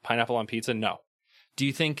just think pineapple on pizza? No. Do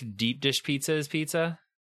you think deep dish pizza is pizza?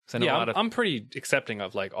 'Cause I know a lot of I'm pretty accepting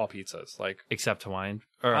of like all pizzas. Like except Hawaiian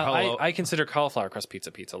or I consider cauliflower crust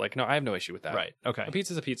pizza. Like, no, I have no issue with that. right. Okay. A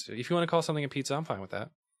pizza's a pizza. If you want to call something a pizza, I'm fine with that.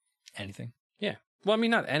 Anything. Yeah. Well, I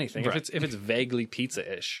mean, not anything. Right. If it's vaguely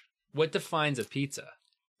pizza-ish. What defines a pizza?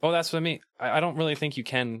 Oh, that's what I mean. I don't really think you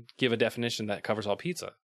can give a definition that covers all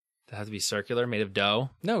pizza. It has to be circular, made of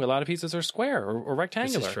dough. No, a lot of pizzas are square or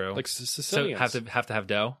rectangular. This is true. Like So Sicilians. have to have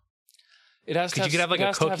dough. It has to Because you could have like it a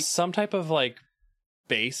has to cookie. have some type of like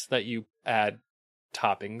base that you add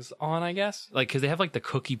toppings on, I guess. Like, because they have like the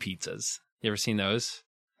cookie pizzas. You ever seen those?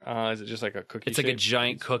 Is it just like a cookie? It's like a shaped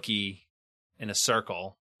giant piece? cookie in a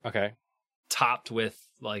circle, Okay. topped with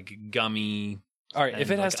like gummy. All right. And,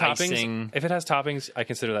 If it has like, toppings, icing. I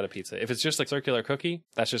consider that a pizza. If it's just like circular cookie,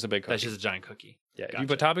 that's just a big cookie. That's just a giant cookie. Yeah. If Gotcha. you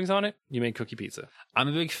put toppings on it, you make cookie pizza. I'm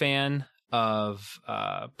a big fan of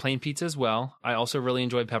plain pizza as well. I also really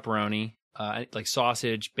enjoy pepperoni, like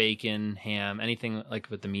sausage, bacon, ham, anything like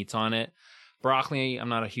with the meats on it. Broccoli, I'm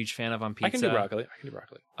not a huge fan of on pizza. I can do broccoli.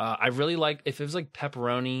 I really like if it was like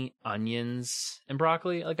pepperoni, onions, and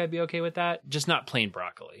broccoli. Like I'd be okay with that. Just not plain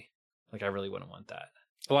broccoli. Like I really wouldn't want that.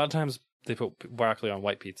 A lot of times they put broccoli on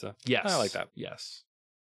white pizza. Yes, I like that. Yes,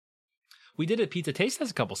 we did a pizza taste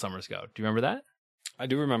test a couple summers ago. Do you remember that? I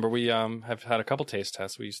do remember we have had a couple taste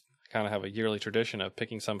tests. We kind of have a yearly tradition of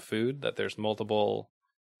picking some food that there's multiple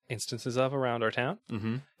instances of around our town.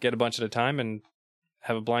 Mm-hmm. Get a bunch at a time and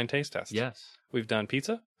have a blind taste test. Yes. We've done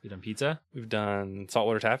pizza. We've done pizza, We've done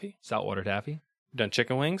saltwater taffy. saltwater taffy, We've done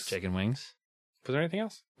chicken wings. chicken wings. Was there anything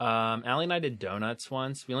else? Allie and I did donuts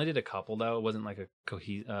once. We only did a couple though. It wasn't like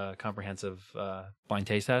a comprehensive blind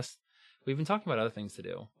taste test. We've been talking about other things to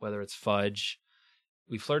do, whether it's fudge.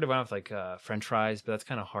 We flirted around with like French fries, but that's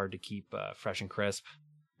kind of hard to keep fresh and crisp.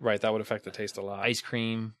 Right, that would affect the taste a lot. Ice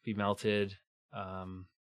cream, be melted. I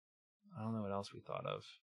don't know what else we thought of.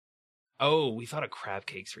 Oh, we thought of crab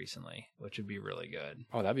cakes recently, which would be really good.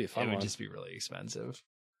 Oh, that'd be a fun It one. would just be really expensive.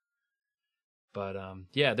 But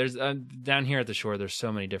yeah, there's down here at the shore, there's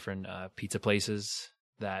so many different pizza places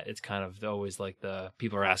that it's kind of always like the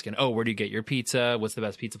people are asking, oh, where do you get your pizza? What's the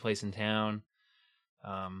best pizza place in town?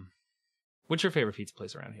 What's your favorite pizza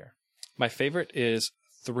place around here? My favorite is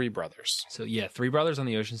Three Brothers. So yeah, Three Brothers on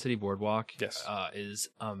the Ocean City Boardwalk. Yes. Is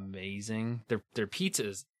amazing. Their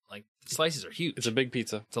pizzas, like the slices are huge. It's a big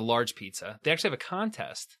pizza. It's a large pizza. They actually have a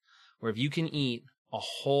contest where if you can eat a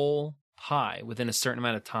whole pie within a certain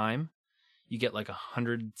amount of time, you get like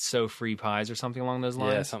 100 so free pies or something along those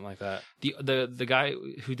lines. Yeah, something like that. The guy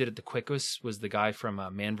who did it the quickest was the guy from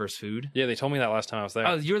Man vs. Food. Yeah, they told me that last time I was there.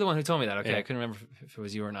 Oh, you were the one who told me that. Okay, Yeah. I couldn't remember if it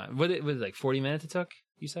was you or not. Was it like 40 minutes it took,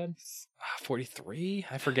 you said? 43?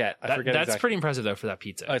 I forget. That's exactly. pretty impressive, though, for that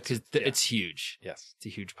pizza. Because yeah. it's huge. Yes. It's a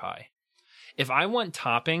huge pie. If I want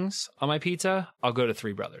toppings on my pizza, I'll go to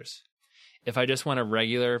Three Brothers. If I just want a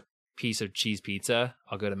regular piece of cheese pizza,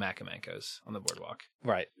 I'll go to Macamanco's on the boardwalk.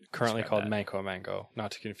 Right. Currently Describe called that. Manco Mango,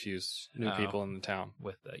 not to confuse new Oh. people in the town.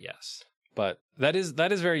 With the yes. But that is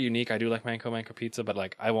very unique. I do like Manco Manco pizza, but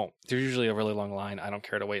like I won't. There's usually a really long line. I don't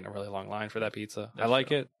care to wait in a really long line for that pizza. That's I like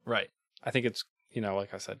true. it. Right. I think it's,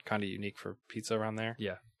 like I said, kind of unique for pizza around there.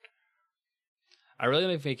 Yeah. I really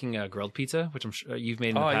like making a grilled pizza, which I'm sure you've made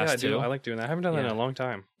in the Oh, yeah, past I do. too. I like doing that. I haven't done that in Yeah. a long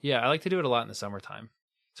time. Yeah, I like to do it a lot in the summertime.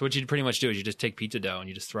 So what you pretty much do is you just take pizza dough and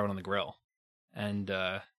you just throw it on the grill. And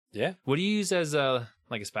Yeah. what do you use as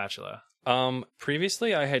like a spatula?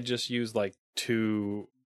 Previously I had just used like two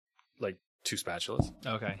spatulas.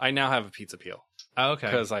 Okay. I now have a pizza peel Oh, okay.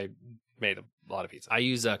 because I made a lot of pizza. I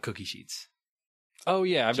use cookie sheets. Oh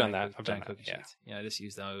yeah, I've done Giant that. I've done giant that. cookie Yeah. sheets. Yeah, I just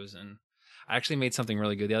use those. And I actually made something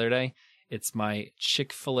really good the other day. It's my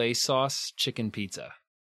Chick-fil-A sauce chicken pizza.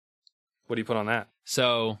 What do you put on that?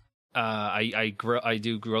 So I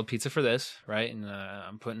do grilled pizza for this, right?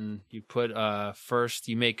 And first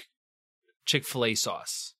you make Chick-fil-A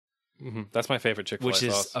sauce, Mm-hmm. That's my favorite Chick-fil-A which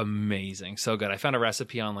sauce. is amazing. So good. I found a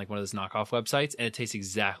recipe on like one of those knockoff websites and it tastes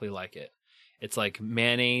exactly like it. It's like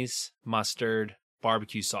mayonnaise, mustard,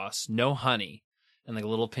 barbecue sauce, no honey, and like a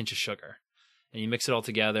little pinch of sugar. And you mix it all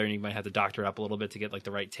together and you might have to doctor it up a little bit to get like the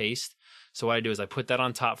right taste. So what I do is I put that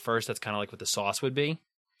on top first. That's kind of like what the sauce would be.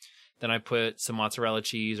 Then I put some mozzarella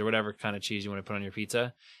cheese or whatever kind of cheese you want to put on your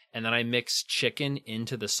pizza. And then I mix chicken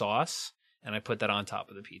into the sauce and I put that on top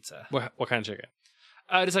of the pizza. What kind of chicken?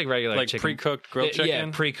 Just like regular Like chicken. pre-cooked grilled chicken? Yeah,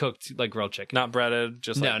 pre-cooked like grilled chicken. Not breaded,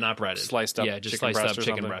 just No, like not breaded. sliced up. Yeah, just chicken sliced breast up or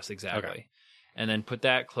chicken something? breast, exactly. Okay. And then put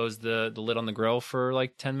that, close the lid on the grill for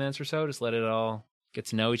like 10 minutes or so. Just let it all get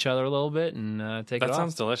to know each other a little bit, and take it off. That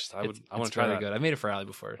sounds delicious. I want to try really that. good. I made it for Allie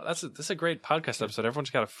before. This is a great podcast episode. Everyone's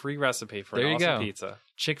got a free recipe for There an you awesome go. pizza.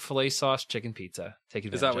 Chick-fil-A sauce chicken pizza. Take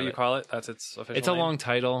advantage Is that of what you it. call it? That's its official It's a name? long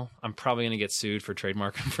title. I'm probably going to get sued for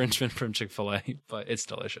trademark infringement from Chick-fil-A, but it's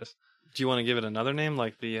delicious. Do you want to give it another name,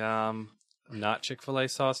 like the not Chick-fil-A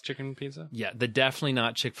sauce chicken pizza? Yeah, the definitely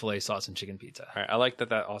not Chick-fil-A sauce and chicken pizza. All right, I like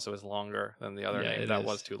that also is longer than the other Yeah, name. it That is.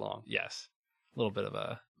 was too long. Yes. A little bit of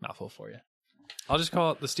a mouthful for you. I'll just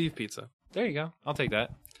call it the Steve Pizza. There you go. I'll take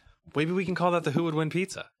that. Maybe we can call that the Who Would Win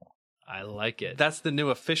Pizza. I like it. That's the new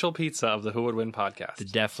official pizza of the Who Would Win podcast. The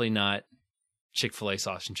definitely not Chick-fil-A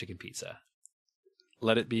sauce and chicken pizza.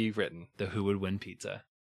 Let it be written. The Who Would Win pizza.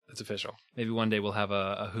 It's official. Maybe one day we'll have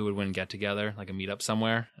a Who Would Win get together, like a meetup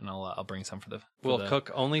somewhere, and I'll bring some for the. We'll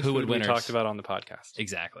cook only Who food Would we Winners. talked about on the podcast.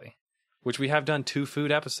 Exactly. Which we have done 2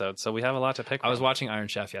 food episodes, so we have a lot to pick I was from. watching Iron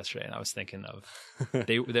Chef yesterday, and I was thinking of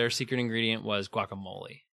their secret ingredient was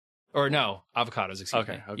guacamole, or no, avocados. Excuse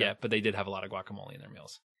me. Okay. Yeah, but they did have a lot of guacamole in their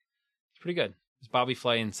meals. It's pretty good. It's Bobby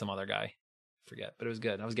Flay and some other guy. Forget, but it was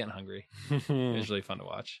good. I was getting hungry. It was really fun to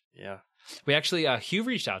watch. Yeah. We actually Hugh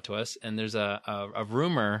reached out to us, and there's a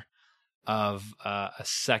rumor of a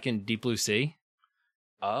second Deep Blue Sea.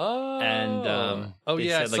 Oh. And they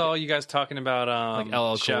yeah, I said, saw you guys talking about like LL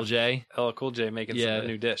Cool Chef J. LL Cool J making a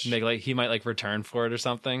new dish. He might like return for it or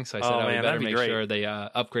something. So I said, Oh, we man, better that'd be make great. sure they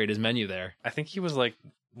upgrade his menu there. I think he was like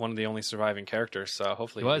one of the only surviving characters, so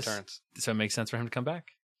hopefully He was. returns. So it makes sense for him to come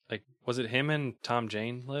back. Like, was it him and Tom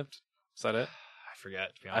Jane lived? Is that it? I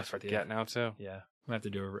forget. To be I honest with you. forget now too. Yeah, we have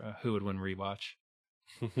to do a Who Would Win rewatch.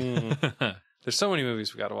 There's so many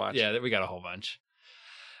movies we got to watch. Yeah, we got a whole bunch.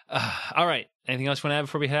 All right. Anything else you want to add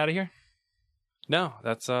before we head out of here? No,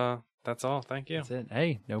 that's all. Thank you. That's it.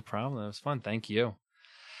 Hey, no problem. That was fun. Thank you.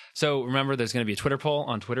 So remember, there's going to be a Twitter poll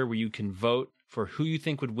on Twitter where you can vote for who you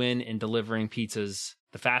think would win in delivering pizzas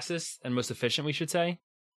the fastest and most efficient, we should say.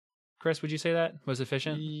 Chris, would you say that? Most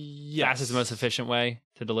efficient? Yes. Fastest and most efficient way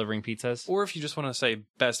to delivering pizzas? Or if you just want to say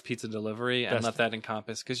best pizza delivery and Best- let that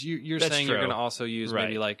encompass, because you're That's saying you're true. going to also use Right.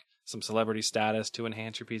 maybe like some celebrity status to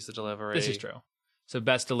enhance your pizza delivery. This is true. So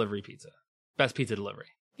best delivery pizza. Best pizza delivery.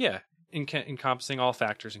 Yeah, encompassing all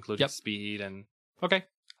factors, including Yep. speed and Okay.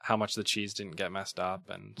 how much the cheese didn't get messed up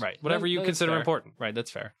and Right. whatever you That's consider fair. important. Right, that's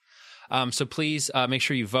fair. So please make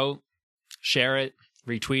sure you vote, share it,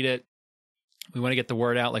 retweet it. We want to get the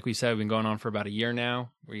word out. Like we said, we've been going on for about a year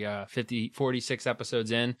now. We 46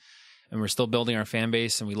 episodes in, and we're still building our fan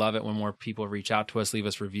base, and we love it when more people reach out to us, leave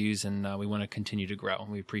us reviews, and we want to continue to grow.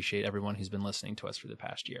 We appreciate everyone who's been listening to us for the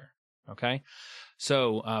past year. Okay?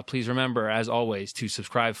 So please remember, as always, to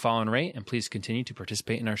subscribe, follow, and rate, and please continue to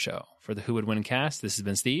participate in our show. For the Who Would Win cast, this has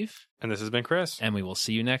been Steve, And this has been Chris. and we will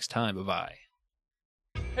see you next time. Bye-bye.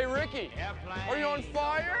 Hey, Ricky, are you on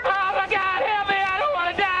fire? Oh my God, help me! I don't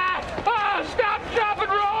want to die! Oh, stop, drop, and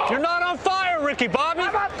roll! You're not on fire, Ricky Bobby.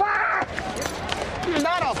 I'm on fire! You're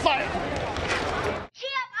not on fire. Chip,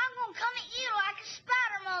 I'm gonna come at you like a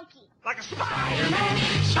spider monkey. Like a spider.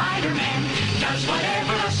 Spider-Man does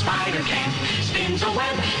whatever a spider can. Spins a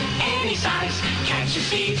web any size, catches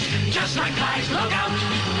thieves just like flies. Look out,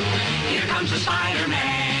 here comes the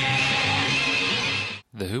Spider-Man.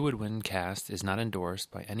 The Who Would Win cast is not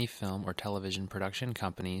endorsed by any film or television production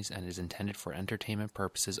companies and is intended for entertainment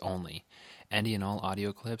purposes only. Any and all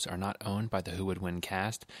audio clips are not owned by the Who Would Win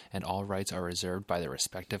cast, and all rights are reserved by their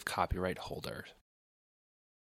respective copyright holders.